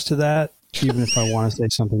but yes to that, even if I want to say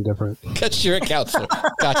something different. Because you're a counselor.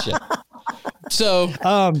 Gotcha. So,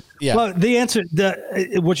 well, the answer,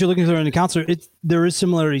 what you're looking for in a counselor, there is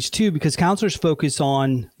similarities too, because counselors focus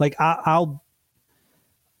on, like,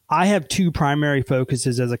 I have two primary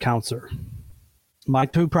focuses as a counselor. My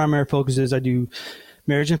two primary focuses, I do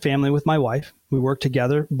marriage and family with my wife. We work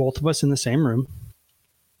together, both of us in the same room.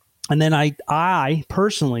 And then I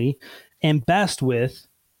personally am best with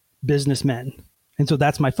businessmen. And so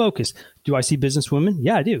that's my focus. Do I see business women?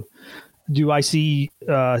 Yeah, I do. Do I see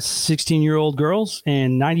 16-year-old girls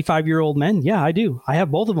and 95-year-old men? Yeah, I do. I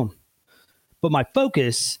have both of them. But my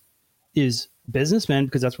focus is businessmen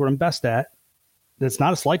because that's what I'm best at. That's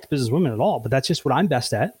not a slight to business women at all, but that's just what I'm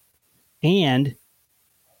best at. And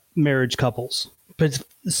marriage couples, but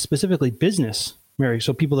specifically business marriage.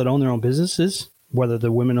 So people that own their own businesses, whether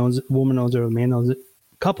the woman owns it or the man owns it,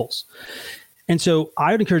 couples. And so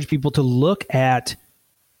I would encourage people to look at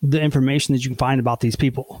the information that you can find about these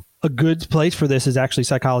people. A good place for this is actually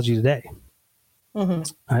Psychology Today. Mm-hmm.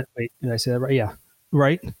 Wait, did I say that right? Yeah.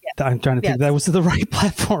 Right. Yeah. I'm trying to think that was the right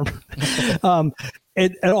platform.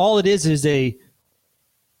 And all it is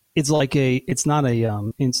it's not a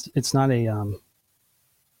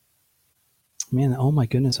man. Oh my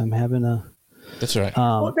goodness. I'm having a, that's right.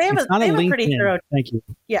 Well, they have a pretty thorough. Thank you.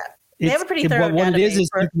 Yeah. They have a pretty thorough. What it is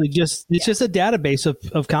simply just a database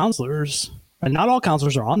of counselors, and not all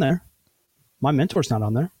counselors are on there. My mentor's not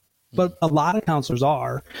on there, but a lot of counselors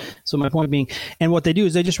are. So my point being, and what they do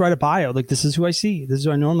is they just write a bio. Like, this is who I see. This is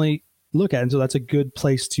who I normally look at. And so that's a good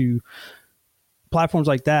place to platforms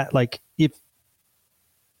like that. Like, if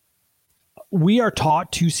we are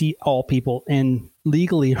taught to see all people and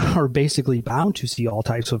legally are basically bound to see all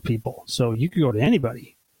types of people. So you could go to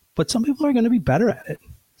anybody, but some people are going to be better at it.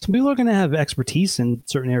 Some people are going to have expertise in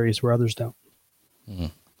certain areas where others don't. Mm-hmm.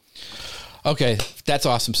 Okay, that's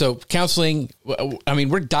awesome. So counseling, I mean,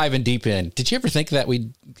 we're diving deep in. Did you ever think that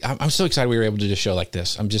I'm so excited we were able to do a show like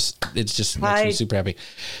this. It just makes me super happy.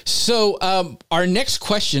 So our next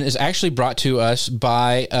question is actually brought to us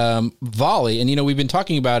by Volley. And, we've been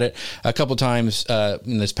talking about it a couple times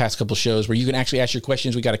in this past couple shows where you can actually ask your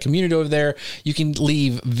questions. We got a community over there. You can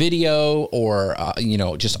leave video or,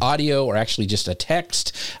 just audio or actually just a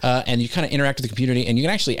text. And you kind of interact with the community and you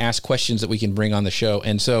can actually ask questions that we can bring on the show.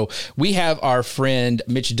 And so we have our friend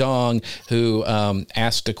Mitch Dong who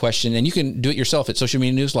asked a question, and you can do it yourself at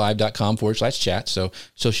socialmedianewslive.com/chat. So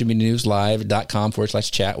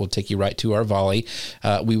socialmedianewslive.com/chat will take you right to our Volley.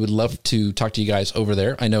 We would love to talk to you guys over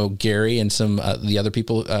there. I know Gary and some the other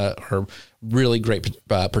people are really great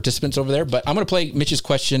participants over there, but I'm going to play Mitch's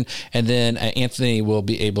question and then Anthony will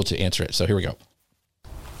be able to answer it. So here we go.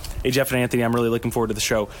 Hey, Jeff and Anthony, I'm really looking forward to the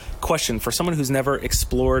show. Question, for someone who's never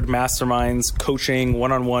explored masterminds, coaching,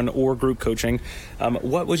 one-on-one or group coaching,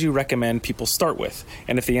 what would you recommend people start with?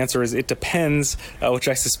 And if the answer is it depends, which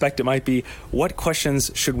I suspect it might be, what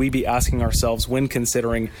questions should we be asking ourselves when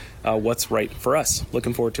considering what's right for us?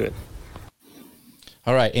 Looking forward to it.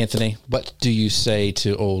 All right, Anthony, what do you say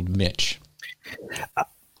to old Mitch?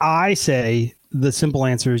 I say the simple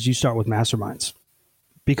answer is you start with masterminds.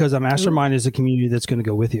 Because a mastermind is a community that's going to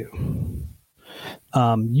go with you.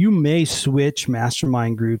 You may switch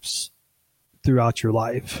mastermind groups throughout your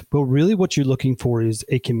life, but really what you're looking for is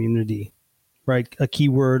a community, right? A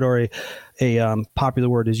keyword or a popular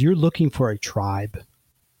word is you're looking for a tribe.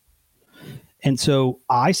 And so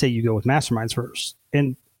I say you go with masterminds first.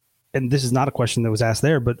 And this is not a question that was asked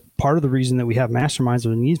there, but part of the reason that we have masterminds or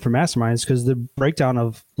the need for masterminds is because the breakdown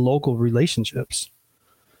of local relationships.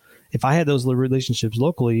 if I had those relationships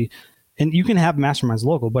locally, and you can have masterminds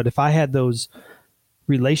local, but if I had those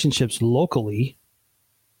relationships locally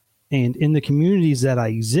and in the communities that I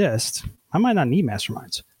exist, I might not need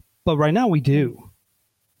masterminds, but right now we do.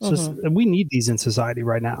 So we need these in society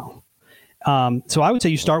right now. So I would say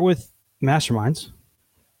you start with masterminds,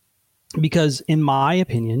 because in my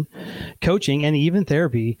opinion, coaching and even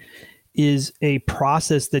therapy is a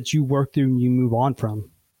process that you work through and you move on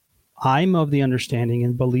from. I'm of the understanding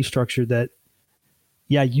and belief structure that,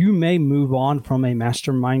 yeah, you may move on from a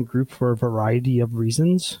mastermind group for a variety of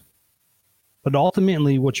reasons, but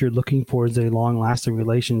ultimately what you're looking for is a long-lasting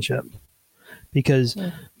relationship, because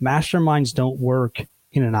masterminds don't work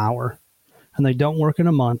in an hour, and they don't work in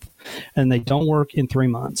a month, and they don't work in 3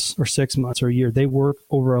 months or 6 months or a year. They work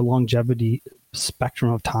over a longevity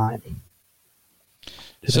spectrum of time.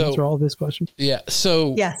 Did I answer all of this questions? Yeah.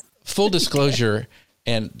 So yes. Full disclosure,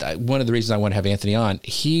 and one of the reasons I want to have Anthony on,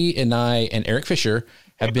 he and I and Eric Fisher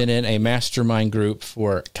have been in a mastermind group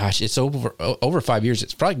for, gosh, it's over 5 years.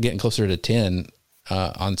 It's probably getting closer to 10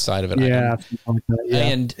 on side of it. Yeah. Like that, yeah.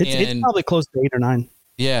 And it's probably close to 8 or 9.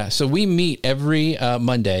 Yeah. So we meet every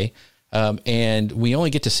Monday, and we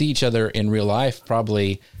only get to see each other in real life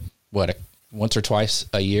probably, once or twice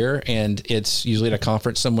a year. And it's usually at a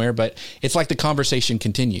conference somewhere, but it's like the conversation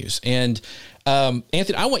continues. And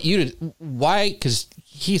Anthony, I want you to, because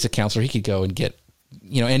he's a counselor, he could go and get,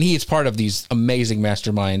 and he is part of these amazing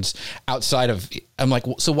masterminds outside of, I'm like,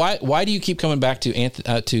 so why do you keep coming back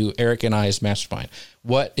to Eric and I's mastermind?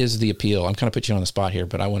 What is the appeal? I'm kind of put you on the spot here,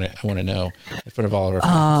 but I want to know in front of all of our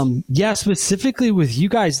friends. Yeah, specifically with you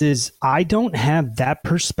guys is I don't have that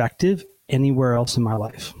perspective anywhere else in my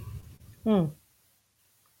life.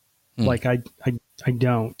 Like I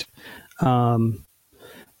don't. And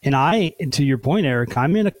to your point, Eric,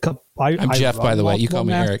 I'm in a couple. I'm Jeff, by the way. You call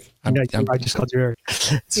me Eric. I just called you Eric.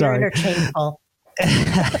 Sorry. You're interchangeable.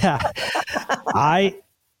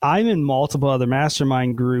 I'm in multiple other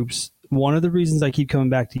mastermind groups. One of the reasons I keep coming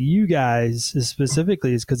back to you guys is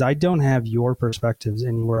because I don't have your perspectives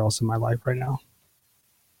anywhere else in my life right now.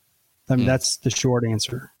 I mean, that's the short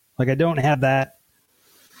answer. Like, I don't have that.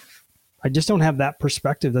 I just don't have that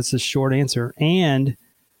perspective. That's the short answer. And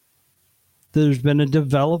there's been a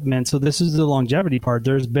development. So this is the longevity part.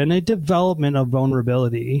 There's been a development of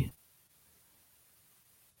vulnerability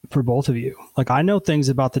for both of you. Like, I know things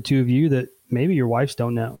about the two of you that maybe your wives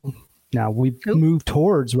don't know. Now we move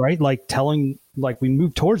towards, right? Like we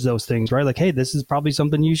move towards those things, right? Like, hey, this is probably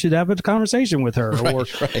something you should have a conversation with her.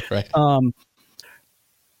 Right.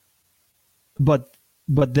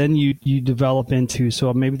 But then you develop into,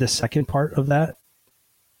 so maybe the second part of that,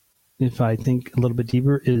 if I think a little bit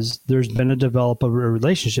deeper, is there's been a develop of a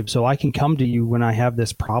relationship. So I can come to you when I have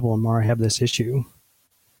this problem or I have this issue.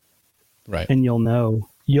 Right. And you'll know,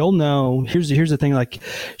 here's the thing, like,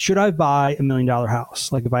 should I buy $1 million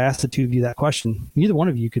house? Like, if I asked the two of you that question, neither one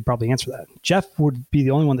of you could probably answer that. Jeff would be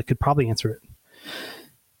the only one that could probably answer it,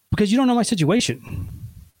 because you don't know my situation.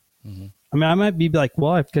 Mm-hmm. I mean, I might be like,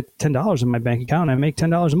 well, I've got $10 in my bank account and I make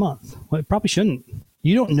 $10 a month. Well, it probably shouldn't.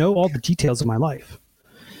 You don't know all the details of my life.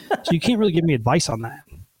 So you can't really give me advice on that.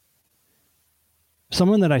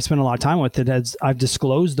 Someone that I spend a lot of time with that I've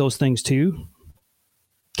disclosed those things to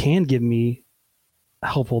can give me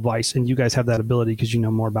helpful advice, and you guys have that ability because you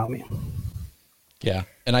know more about me. Yeah,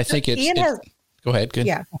 and I think go ahead. Good.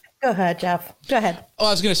 Yeah, go ahead, Jeff. Go ahead. Oh,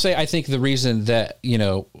 I was going to say, I think the reason that,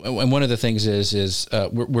 and one of the things is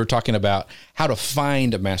we're talking about how to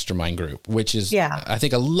find a mastermind group, which is, I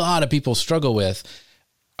think a lot of people struggle with.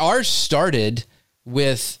 Ours started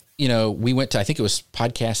with, we went to, I think it was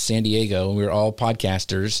Podcast San Diego, and we were all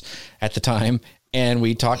podcasters at the time, and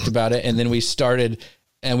we talked about it, and then we started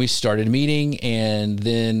meeting, and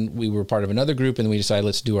then we were part of another group, and we decided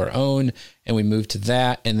let's do our own, and we moved to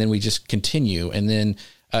that, and then we just continue. And then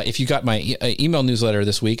if you got my email newsletter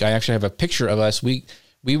this week, I actually have a picture of us. We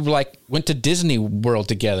went to Disney World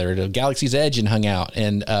together, to Galaxy's Edge, and hung out.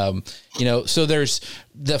 And, so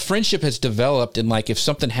the friendship has developed, and like, if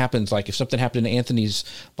something happened in Anthony's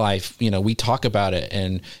life, we talk about it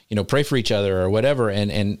and, pray for each other or whatever,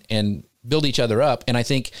 and build each other up. And I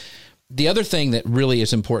think the other thing that really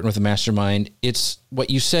is important with a mastermind, it's what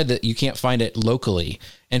you said, that you can't find it locally.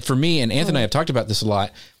 And for me, and Anthony and I have talked about this a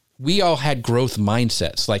lot, we all had growth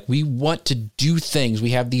mindsets. Like, we want to do things. We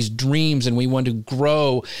have these dreams and we want to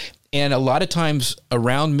grow. And a lot of times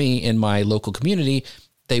around me in my local community,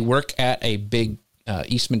 they work at a big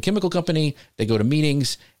Eastman chemical company. They go to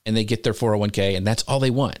meetings and they get their 401k, and that's all they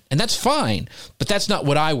want. And that's fine, but that's not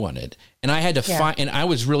what I wanted. And I had to find, and I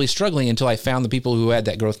was really struggling until I found the people who had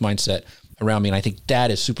that growth mindset around me. And I think that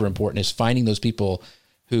is super important, is finding those people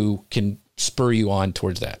who can spur you on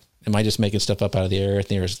towards that. Am I just making stuff up out of the air,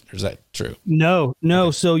 or is that true? No.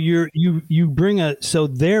 So you bring so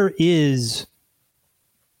there is.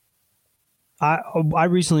 I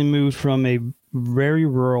recently moved from a very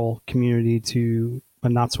rural community to a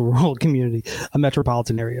not so rural community, a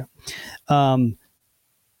metropolitan area. And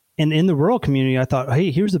in the rural community, I thought,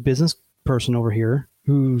 hey, here's a business person over here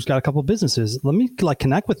who's got a couple of businesses. Let me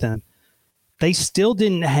connect with them. They still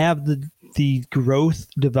didn't have the growth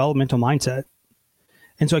developmental mindset.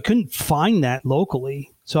 And so I couldn't find that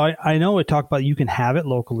locally. So I know I talked about you can have it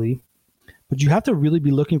locally, but you have to really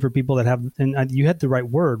be looking for people that have, and you had the right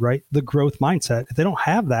word, right? The growth mindset. If they don't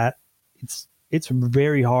have that, it's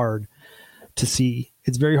very hard to see.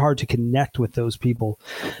 It's very hard to connect with those people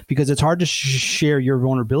because it's hard to share your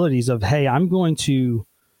vulnerabilities of, hey, I'm going to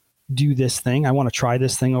do this thing. I want to try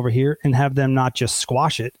this thing over here, and have them not just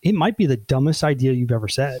squash it. It might be the dumbest idea you've ever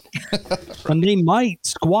said. Right. And they might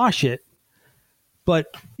squash it,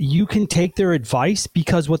 but you can take their advice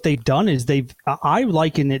because what they've done is I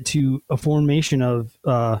liken it to a formation of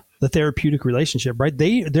the therapeutic relationship, right?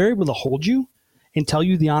 They're able to hold you and tell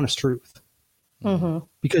you the honest truth. Mm-hmm.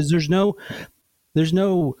 Because there's no,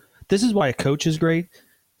 this is why a coach is great.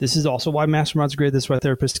 This is also why masterminds are great. This is why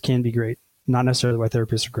therapists can be great. Not necessarily why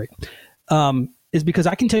therapists are great. Is because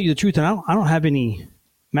I can tell you the truth, and I don't have any,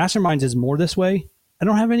 masterminds is more this way. I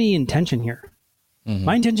don't have any intention here. Mm-hmm.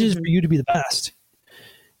 My intention is for you to be the best.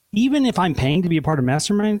 Even if I'm paying to be a part of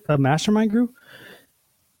a mastermind group,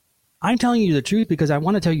 I'm telling you the truth because I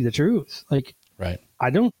want to tell you the truth. Like, right.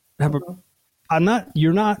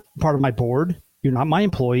 You're not part of my board. You're not my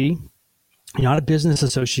employee. You're not a business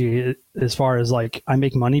associate as far as like I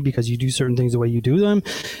make money because you do certain things the way you do them.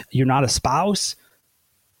 You're not a spouse.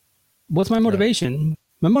 What's my motivation? Right.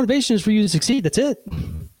 My motivation is for you to succeed. That's it.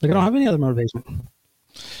 Like I don't have any other motivation.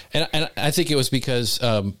 And I think it was because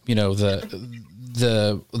the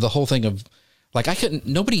whole thing of like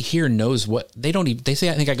nobody here knows what they say.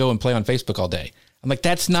 I think I go and play on Facebook all day. I'm like,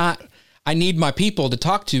 that's not. I need my people to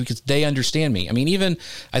talk to because they understand me. I mean, even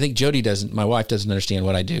I think Jody my wife doesn't understand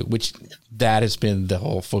what I do, which that has been the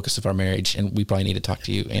whole focus of our marriage. And we probably need to talk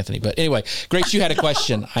to you, Anthony. But anyway, Grace, you had a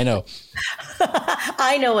question. I know.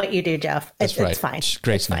 I know what you do, Jeff. That's right. It's fine.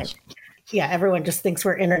 Grace knows. Yeah, everyone just thinks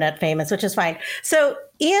we're internet famous, which is fine. So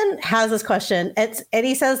Ian has this question, and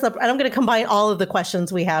he says, and I'm going to combine all of the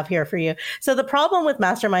questions we have here for you. So the problem with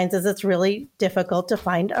masterminds is it's really difficult to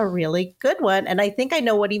find a really good one. And I think I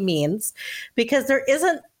know what he means, because there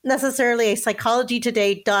isn't necessarily a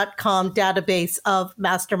psychologytoday.com database of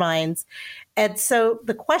masterminds. And so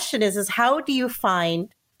the question is how do you find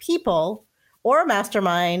people or a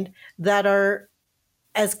mastermind that are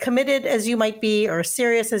as committed as you might be, or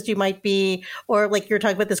serious as you might be, or like you're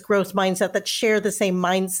talking about this growth mindset, that share the same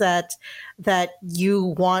mindset that you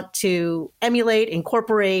want to emulate,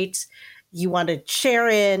 incorporate, you want to share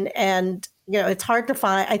in. And, it's hard to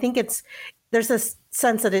find. I think there's this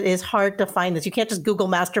sense that it is hard to find this. You can't just Google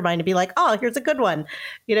mastermind and be like, oh, here's a good one,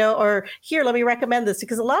 or here, let me recommend this.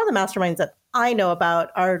 Because a lot of the masterminds that I know about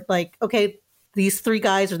are like, okay, these 3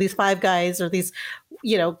 guys or these 5 guys or these,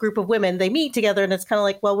 group of women, they meet together and it's kind of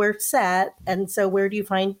like, well, we're set. And so where do you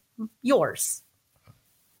find yours?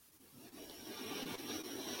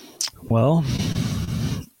 Well,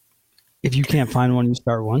 if you can't find one, you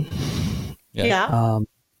start one. Yeah.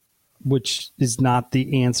 Which is not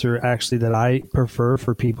the answer actually that I prefer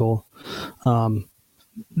for people. The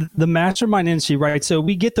mastermind industry, right? So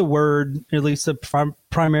we get the word, at least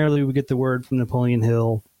primarily we get the word from Napoleon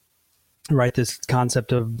Hill, right? This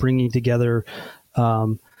concept of bringing together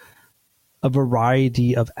a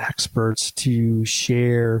variety of experts to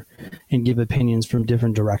share and give opinions from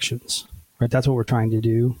different directions, right? That's what we're trying to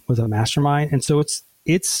do with a mastermind. And so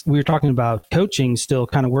we were talking about coaching, still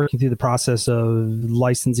kind of working through the process of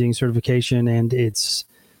licensing, certification, and it's,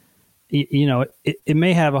 it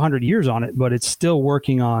may have 100 years on it, but it's still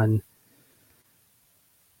working on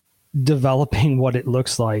developing what it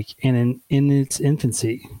looks like and in its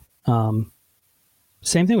infancy.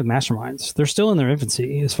 Same thing with masterminds. They're still in their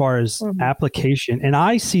infancy as far as application. And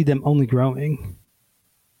I see them only growing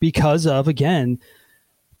because of, again,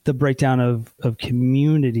 the breakdown of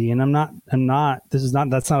community. And that's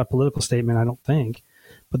not a political statement, I don't think,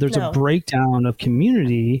 but there's a breakdown of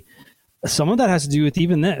community. Some of that has to do with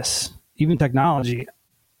even technology.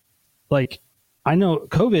 Like, I know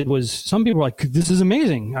COVID was, some people were like, this is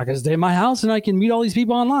amazing. I can stay at my house and I can meet all these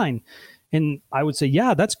people online. And I would say,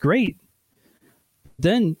 yeah, that's great.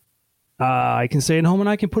 Then I can stay at home and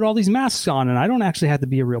I can put all these masks on and I don't actually have to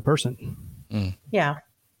be a real person. Mm. Yeah.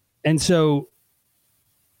 And so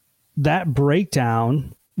that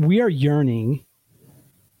breakdown, we are yearning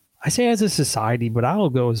I say as a society, but I'll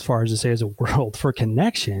go as far as to say as a world, for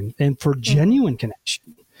connection and for genuine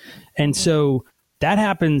connection. And so that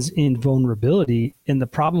happens in vulnerability. And the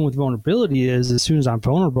problem with vulnerability is as soon as I'm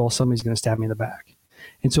vulnerable, somebody's going to stab me in the back.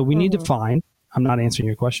 And so we need to find, I'm not answering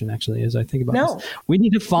your question actually, as I think about this. We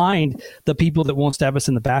need to find the people that won't stab us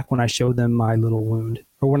in the back when I show them my little wound,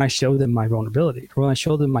 or when I show them my vulnerability, or when I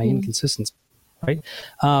show them my inconsistency. Right.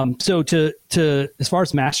 So to as far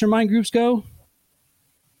as mastermind groups go,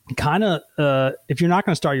 kind of, if you're not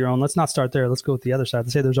going to start your own, let's not start there. Let's go with the other side.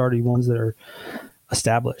 Let's say there's already ones that are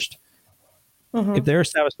established. If they're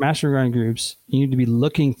established mastermind groups, you need to be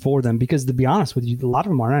looking for them, because to be honest with you, a lot of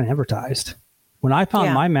them are not advertised. When I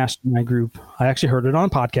found my mastermind group, I actually heard it on a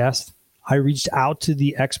podcast. I reached out to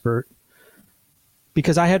the expert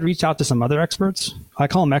because I had reached out to some other experts. I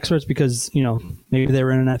call them experts because, you know, maybe they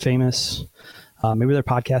were internet famous, maybe they're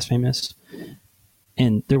podcast famous,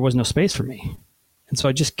 and there was no space for me. And so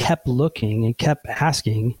I just kept looking and kept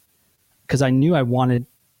asking, because I knew I wanted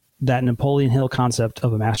that Napoleon Hill concept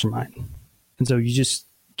of a mastermind. And so you just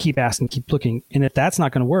keep asking, keep looking. And if that's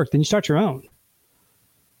not going to work, then you start your own. You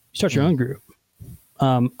start your own group.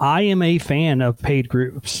 I am a fan of paid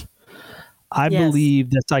groups. I believe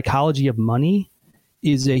the psychology of money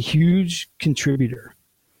is a huge contributor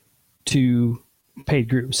to paid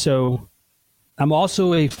groups. So I'm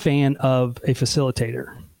also a fan of a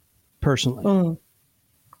facilitator personally.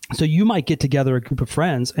 So you might get together a group of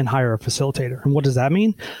friends and hire a facilitator. And what does that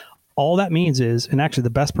mean? All that means is, and actually the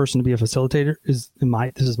best person to be a facilitator is,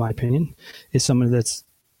 this is my opinion, is someone that's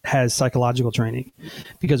has psychological training.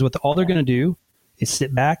 Because what all they're going to do is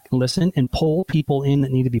sit back, listen, and pull people in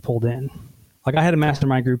that need to be pulled in. Like I had a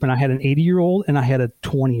mastermind group and I had an 80-year-old and I had a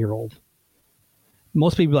 20-year-old.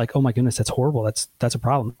 Most people are like, oh my goodness, that's horrible. That's a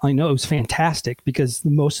problem. I know it was fantastic because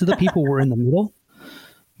most of the people were in the middle.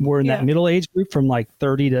 We're in that middle age group from like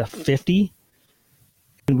 30 to 50.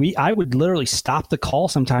 And I would literally stop the call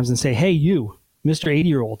sometimes and say, hey, you, Mr.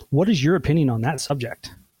 80-year-old, what is your opinion on that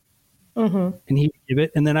subject? And he would give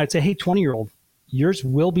it. And then I'd say, hey, 20-year-old, yours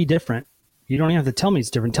will be different. You don't even have to tell me it's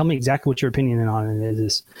different. Tell me exactly what your opinion on it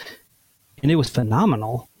is. And it was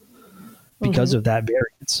phenomenal because of that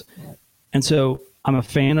variance. And so I'm a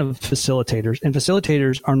fan of facilitators, and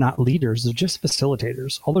facilitators are not leaders. They're just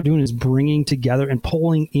facilitators. All they're doing is bringing together and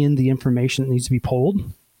pulling in the information that needs to be pulled.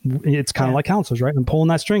 It's kind of like counselors, right? I'm pulling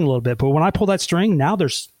that string a little bit, but when I pull that string, now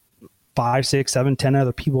there's 5, 6, 7, 10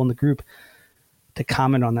 other people in the group to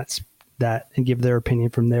comment on that and give their opinion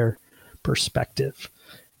from their perspective.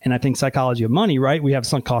 And I think psychology of money, right? We have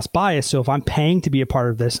sunk cost bias. So if I'm paying to be a part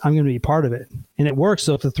of this, I'm going to be a part of it. And it works.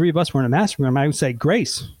 So if the three of us were in a mastermind, I would say,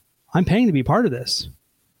 Grace, I'm paying to be a part of this.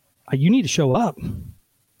 You need to show up.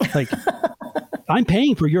 Like, I'm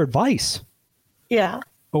paying for your advice. Yeah.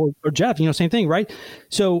 Or Jeff, same thing, right?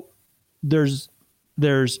 So there's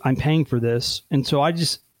I'm paying for this. And so I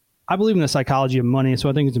believe in the psychology of money. So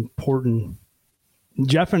I think it's important.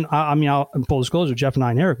 Jeff and I'll full disclosure, Jeff and I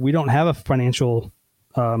and Eric, we don't have a financial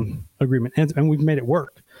agreement, and we've made it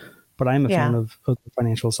work. But I am a fan of the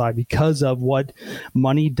financial side because of what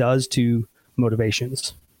money does to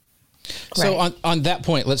motivations. So on that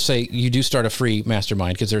point, let's say you do start a free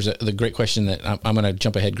mastermind, because there's the great question that I'm going to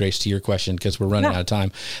jump ahead, Grace, to your question because we're running out of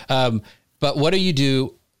time. But what do you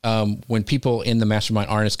do when people in the mastermind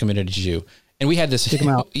aren't as committed as you? And we had this, kick them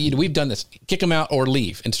out. We've done this, kick them out or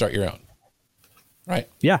leave and start your own. Right.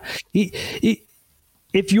 Yeah.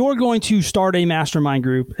 If you're going to start a mastermind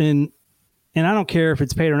group, and I don't care if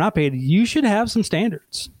it's paid or not paid, you should have some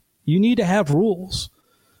standards. You need to have rules.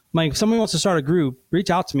 Like if someone wants to start a group, reach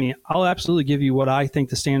out to me. I'll absolutely give you what I think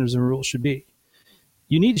the standards and rules should be.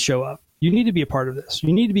 You need to show up. You need to be a part of this.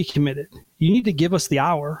 You need to be committed. You need to give us the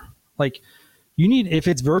hour. Like if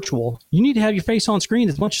it's virtual, you need to have your face on screen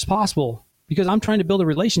as much as possible, because I'm trying to build a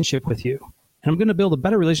relationship with you, and I'm going to build a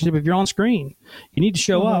better relationship if you're on screen. You need to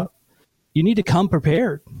show up. You need to come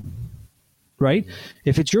prepared, right?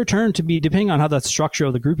 If it's your turn to be, depending on how the structure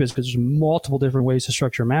of the group is, because there's multiple different ways to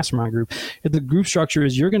structure a mastermind group. If the group structure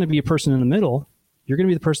is you're going to be a person in the middle, you're going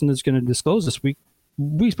to be the person that's going to disclose this week,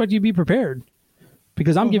 we expect you to be prepared,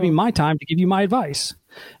 because I'm giving my time to give you my advice.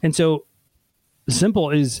 And so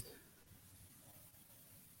simple is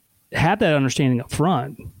have that understanding up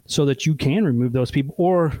front so that you can remove those people,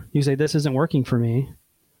 or you say, this isn't working for me,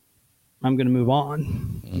 I'm going to move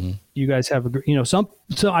on. You guys have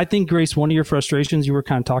so I think, Grace, one of your frustrations, you were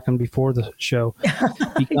kind of talking before the show,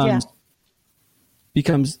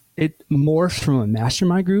 becomes it morphs from a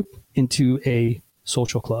mastermind group into a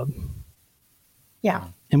social club. Yeah.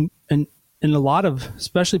 And a lot of,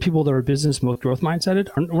 especially people that are business growth mindseted,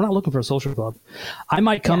 we're not looking for a social club. I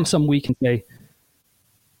might come some week and say,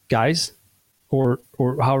 guys, or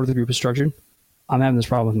however the group is structured, I'm having this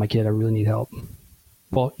problem with my kid. I really need help.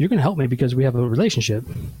 Well, you're going to help me because we have a relationship,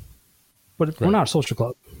 but we're not a social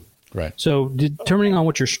club. Right. So determining on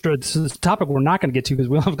what this is a topic we're not going to get to because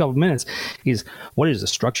we only have a couple of minutes, is what is the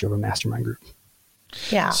structure of a mastermind group?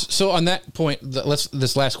 Yeah. So on that point,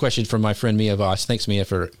 this last question from my friend Mia Voss. Thanks, Mia,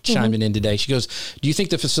 for chiming in today. She goes, do you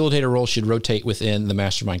think the facilitator role should rotate within the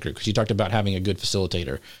mastermind group? Because you talked about having a good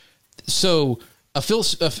facilitator. So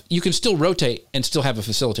you can still rotate and still have a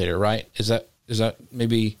facilitator, right? Is that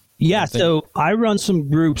maybe? Yeah. So I run some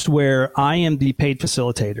groups where I am the paid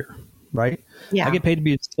facilitator, right? Yeah. I get paid to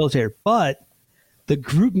be a facilitator, but the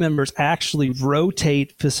group members actually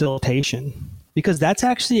rotate facilitation because that's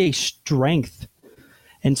actually a strength.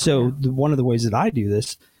 And so one of the ways that I do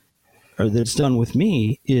this, or that's done with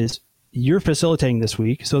me, is you're facilitating this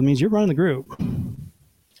week. So it means you're running the group.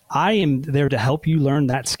 I am there to help you learn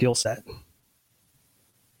that skill set.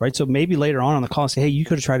 Right. So maybe later on the call, say, hey, you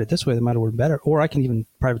could have tried it this way. That might have worked better. Or I can even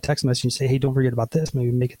private text message and say, hey, don't forget about this.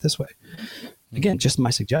 Maybe make it this way. Again, just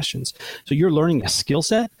my suggestions. So you're learning a skill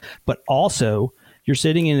set, but also you're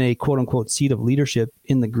sitting in a quote unquote seat of leadership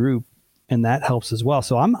in the group. And that helps as well.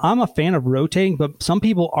 So I'm a fan of rotating, but some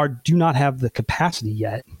people do not have the capacity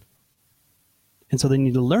yet. And so they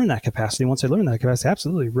need to learn that capacity. Once they learn that capacity,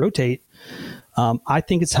 absolutely rotate. I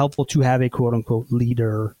think it's helpful to have a quote unquote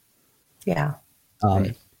leader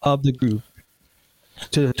of the group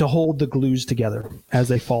to hold the glues together as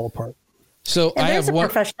they fall apart. So and I have one.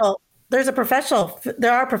 There are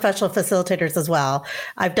professional facilitators as well.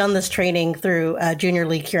 I've done this training through Junior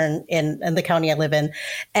League here in the county I live in,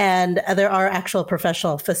 and there are actual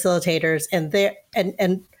professional facilitators. And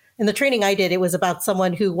in the training I did, it was about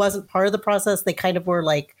someone who wasn't part of the process. They kind of were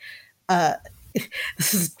like,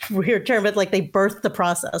 this is a weird term, but like they birthed the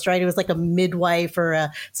process, right? It was like a midwife or a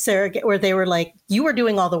surrogate, where they were like, you were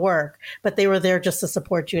doing all the work, but they were there just to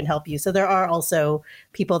support you and help you. So there are also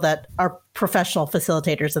people that are professional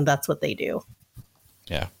facilitators, and that's what they do.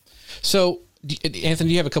 Yeah. So Anthony,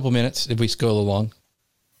 do you have a couple minutes if we go along?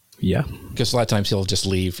 Yeah. Because a lot of times he'll just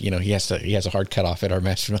leave. You know, he has a hard cutoff at our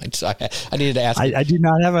mastermind. So I needed to ask. I do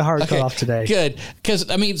not have a hard cutoff today. Good. Because,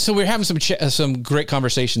 so we're having some great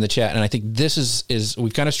conversation in the chat. And I think this is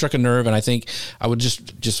we've kind of struck a nerve. And I think I would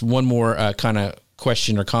just one more kind of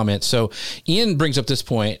question or comment. So Ian brings up this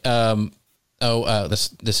point.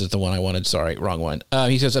 This is the one I wanted. Sorry, wrong one.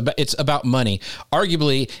 He says it's about money.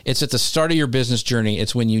 Arguably, it's at the start of your business journey.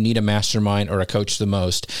 It's when you need a mastermind or a coach the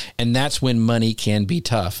most. And that's when money can be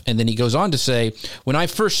tough. And then he goes on to say, when I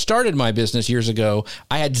first started my business years ago,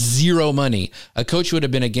 I had zero money. A coach would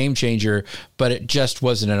have been a game changer, but it just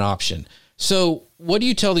wasn't an option. So what do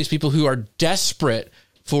you tell these people who are desperate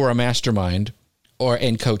for a mastermind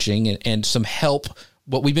and coaching and some help,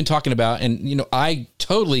 what we've been talking about? And, I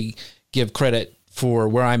totally give credit for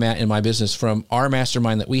where I'm at in my business from our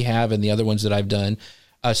mastermind that we have and the other ones that I've done.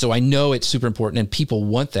 So I know it's super important and people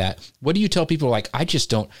want that. What do you tell people like, I just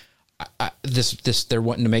don't,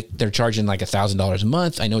 they're charging like $1,000 a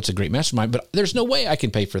month. I know it's a great mastermind, but there's no way I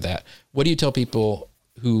can pay for that. What do you tell people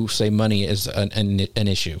who say money is an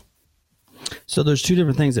issue? So there's two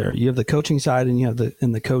different things there. You have the coaching side and you have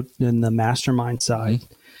the mastermind side.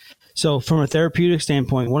 Mm-hmm. So from a therapeutic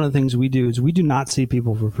standpoint, one of the things we do is we do not see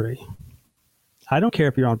people for free. I don't care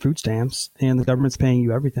if you're on food stamps and the government's paying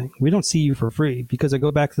you everything. We don't see you for free because I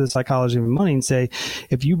go back to the psychology of money and say,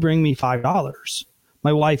 if you bring me $5,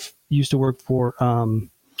 my wife used to work for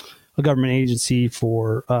a government agency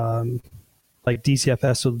for like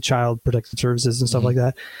DCFS, so the Child Protective Services and stuff like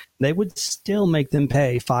that. They would still make them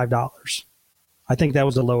pay $5. I think that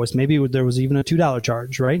was the lowest. Maybe there was even a $2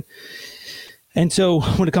 charge, right? And so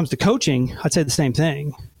when it comes to coaching, I'd say the same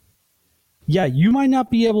thing. Yeah, you might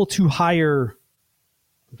not be able to hire.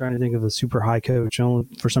 I'm trying to think of a super high coach.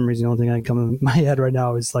 For some reason, the only thing that can come in my head right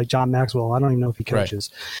now is like John Maxwell. I don't even know if he coaches.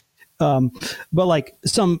 Right. But like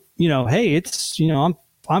some, hey, it's, I'm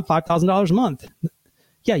 $5,000 a month.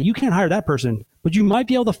 Yeah, you can't hire that person, but you might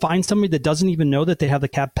be able to find somebody that doesn't even know that they have the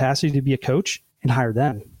capacity to be a coach and hire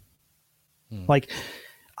them. Like,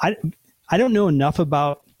 I don't know enough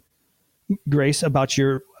about Grace, about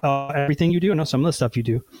your everything you do. I know some of the stuff you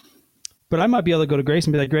do, but I might be able to go to Grace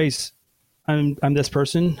and be like, Grace, I'm this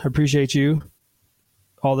person. I appreciate you.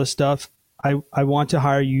 All this stuff. I want to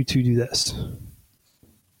hire you to do this.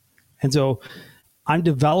 And so I'm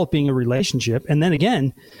developing a relationship. And then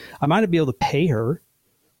again, I might not be able to pay her,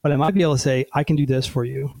 but I might be able to say, I can do this for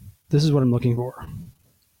you. This is what I'm looking for.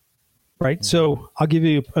 Right. So I'll give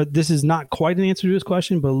you, this is not quite an answer to this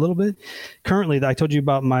question, but a little bit. Currently, I told you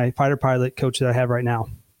about my fighter pilot coach that I have right now.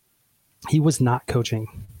 He was not coaching.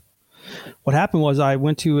 What happened was I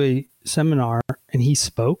went to a seminar and he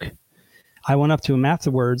spoke. I went up to him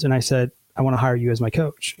afterwards and I said, I want to hire you as my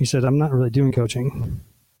coach. He said, I'm not really doing coaching.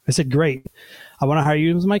 I said, great. I want to hire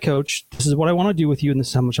you as my coach. This is what I want to do with you, and this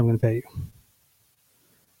is how much I'm going to pay you.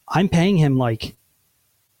 I'm paying him like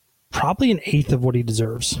probably 1/8 of what he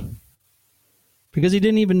deserves, because he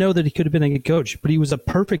didn't even know that he could have been a good coach, but he was a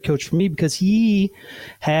perfect coach for me because he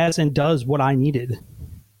has and does what I needed.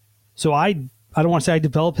 So I don't want to say I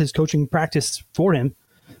developed his coaching practice for him,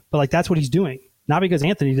 but like that's what he's doing. Not because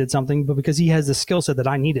Anthony did something, but because he has the skill set that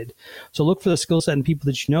I needed. So look for the skill set in people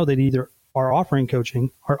that you know that either are offering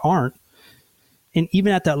coaching or aren't. And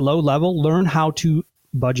even at that low level, learn how to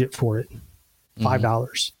budget for it.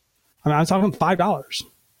 $5. I mean, I'm talking $5.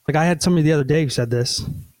 Like I had somebody the other day who said this.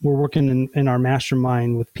 We're working in our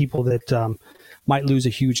mastermind with people that might lose a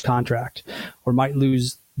huge contract or might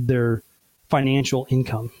lose their financial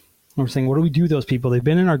income. And we're saying, what do we do with those people? They've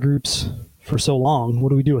been in our groups for so long. What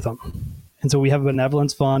do we do with them? And so we have a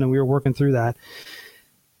benevolence fund, and we were working through that.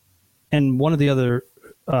 And one of the other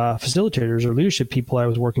facilitators or leadership people I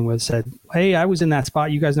was working with said, hey, I was in that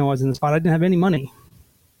spot. You guys know I was in the spot. I didn't have any money.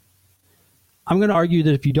 I'm going to argue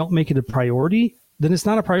that if you don't make it a priority, then it's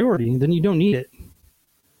not a priority. Then you don't need it.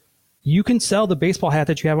 You can sell the baseball hat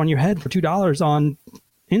that you have on your head for $2 on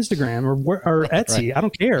Instagram or Etsy. Right. I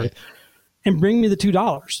don't care. Right. And bring me the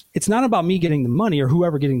 $2. It's not about me getting the money or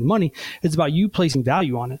whoever getting the money. It's about you placing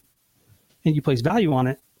value on it. And you place value on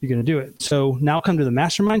it, you're going to do it. So now come to the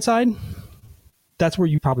mastermind side. That's where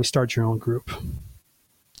you probably start your own group.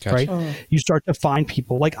 Gotcha. Right? Oh. You start to find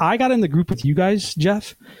people. Like I got in the group with you guys,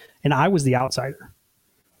 Jeff, and I was the outsider.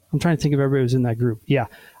 I'm trying to think if everybody was in that group. Yeah.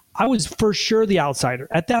 I was for sure the outsider.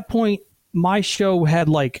 At that point, my show had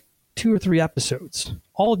like 2 or 3 episodes.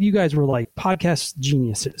 All of you guys were like podcast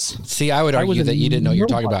geniuses. See, I would argue that you didn't know what you're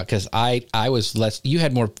talking about because I was less. You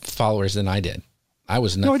had more followers than I did. I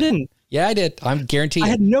was nothing. No, I didn't. Yeah, I did. I'm guaranteed. I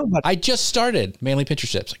had nobody. I just started Manly Pincher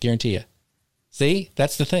Sips. I guarantee you. See,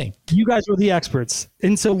 that's the thing. You guys were the experts.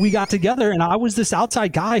 And so we got together and I was this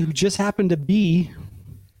outside guy who just happened to be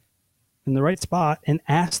in the right spot and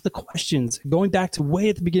asked the questions. Going back to way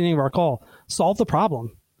at the beginning of our call, solve the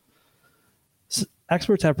problem.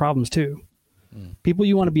 Experts have problems too. People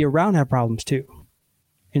you want to be around have problems too.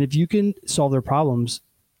 And if you can solve their problems,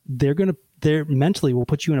 they're mentally will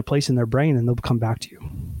put you in a place in their brain and they'll come back to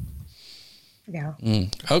you. Yeah.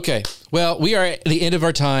 Okay. Well, we are at the end of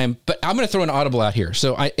our time, but I'm going to throw an audible out here.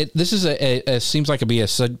 So this is seems like it'd be a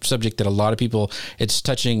subject that a lot of people, it's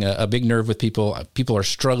touching a big nerve with people. People are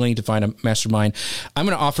struggling to find a mastermind. I'm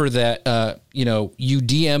going to offer that, you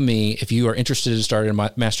DM me if you are interested in starting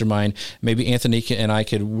a mastermind. Maybe Anthony and I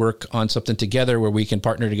could work on something together where we can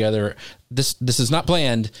partner together. This is not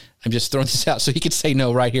planned. I'm just throwing this out so he could say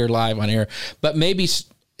no right here live on air, but maybe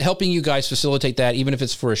helping you guys facilitate that, even if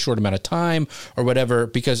it's for a short amount of time or whatever,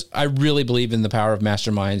 because I really believe in the power of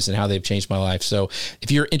masterminds and how they've changed my life. So if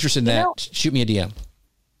you're interested in that, shoot me a DM.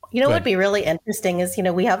 You know what would be really interesting is,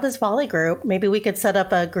 we have this volley group. Maybe we could set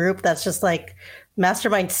up a group that's just like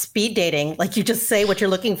mastermind speed dating. Like you just say what you're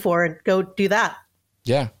looking for and go do that.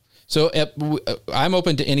 Yeah. So I'm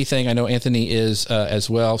open to anything. I know Anthony is as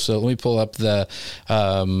well. So let me pull up the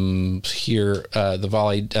the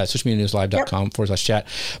Volley, socialmedianewslive.com/chat.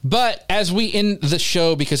 But as we end the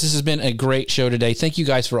show, because this has been a great show today, thank you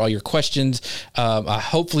guys for all your questions.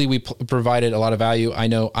 Hopefully we provided a lot of value. I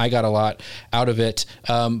know I got a lot out of it.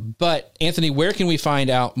 But Anthony, where can we find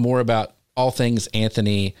out more about all things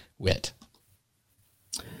Anthony Witt?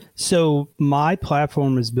 So my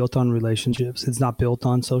platform is built on relationships. It's not built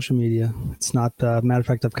on social media. It's not, matter of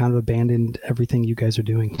fact, I've kind of abandoned everything you guys are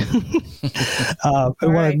doing. What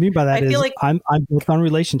I mean by that is I'm built on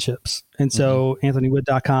relationships. And so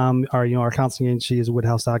anthonywitt.com or, our counseling agency is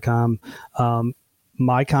woodhouse.com.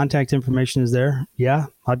 My contact information is there. Yeah.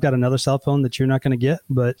 I've got another cell phone that you're not going to get,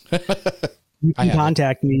 but you can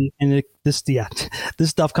contact me, and this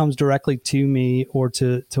stuff comes directly to me or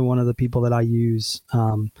to one of the people that I use,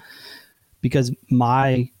 because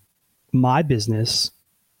my business,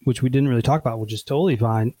 which we didn't really talk about, which is totally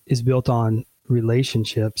fine, is built on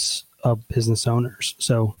relationships of business owners.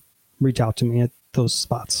 So reach out to me at those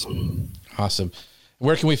spots. Awesome.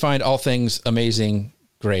 Where can we find all things amazing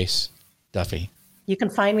Grace Duffy? You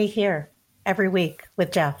can find me here every week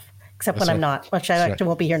with Jeff. except when I'm not, which I actually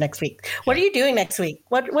won't be here next week. What are you doing next week?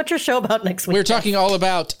 What's your show about next week? We're talking all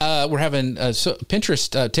about, we're having Pinterest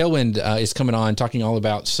Tailwind is coming on, talking all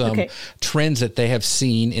about some trends that they have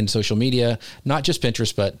seen in social media, not just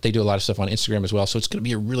Pinterest, but they do a lot of stuff on Instagram as well. So it's going to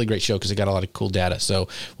be a really great show because they got a lot of cool data. So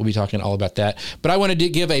we'll be talking all about that. But I wanted to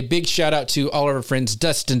give a big shout out to all of our friends,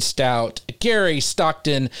 Dustin Stout, Gary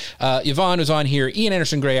Stockton, Yvonne was on here, Ian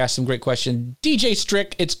Anderson Gray asked some great question, DJ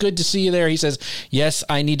Strick, it's good to see you there. He says, yes,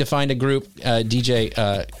 I need to find a group.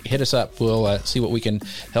 DJ, hit us up. We'll see what we can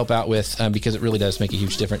help out with because it really does make a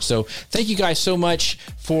huge difference. So thank you guys so much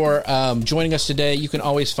for joining us today. You can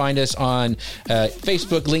always find us on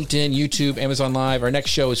Facebook, LinkedIn, YouTube, Amazon Live. Our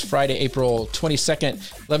next show is Friday, April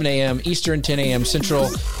 22nd, 11 a.m. Eastern, 10 a.m. Central.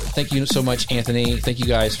 Thank you so much, Anthony. Thank you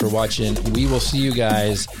guys for watching. We will see you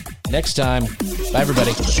guys next time. Bye,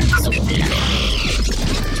 everybody.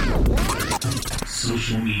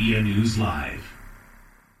 Social Media News Live.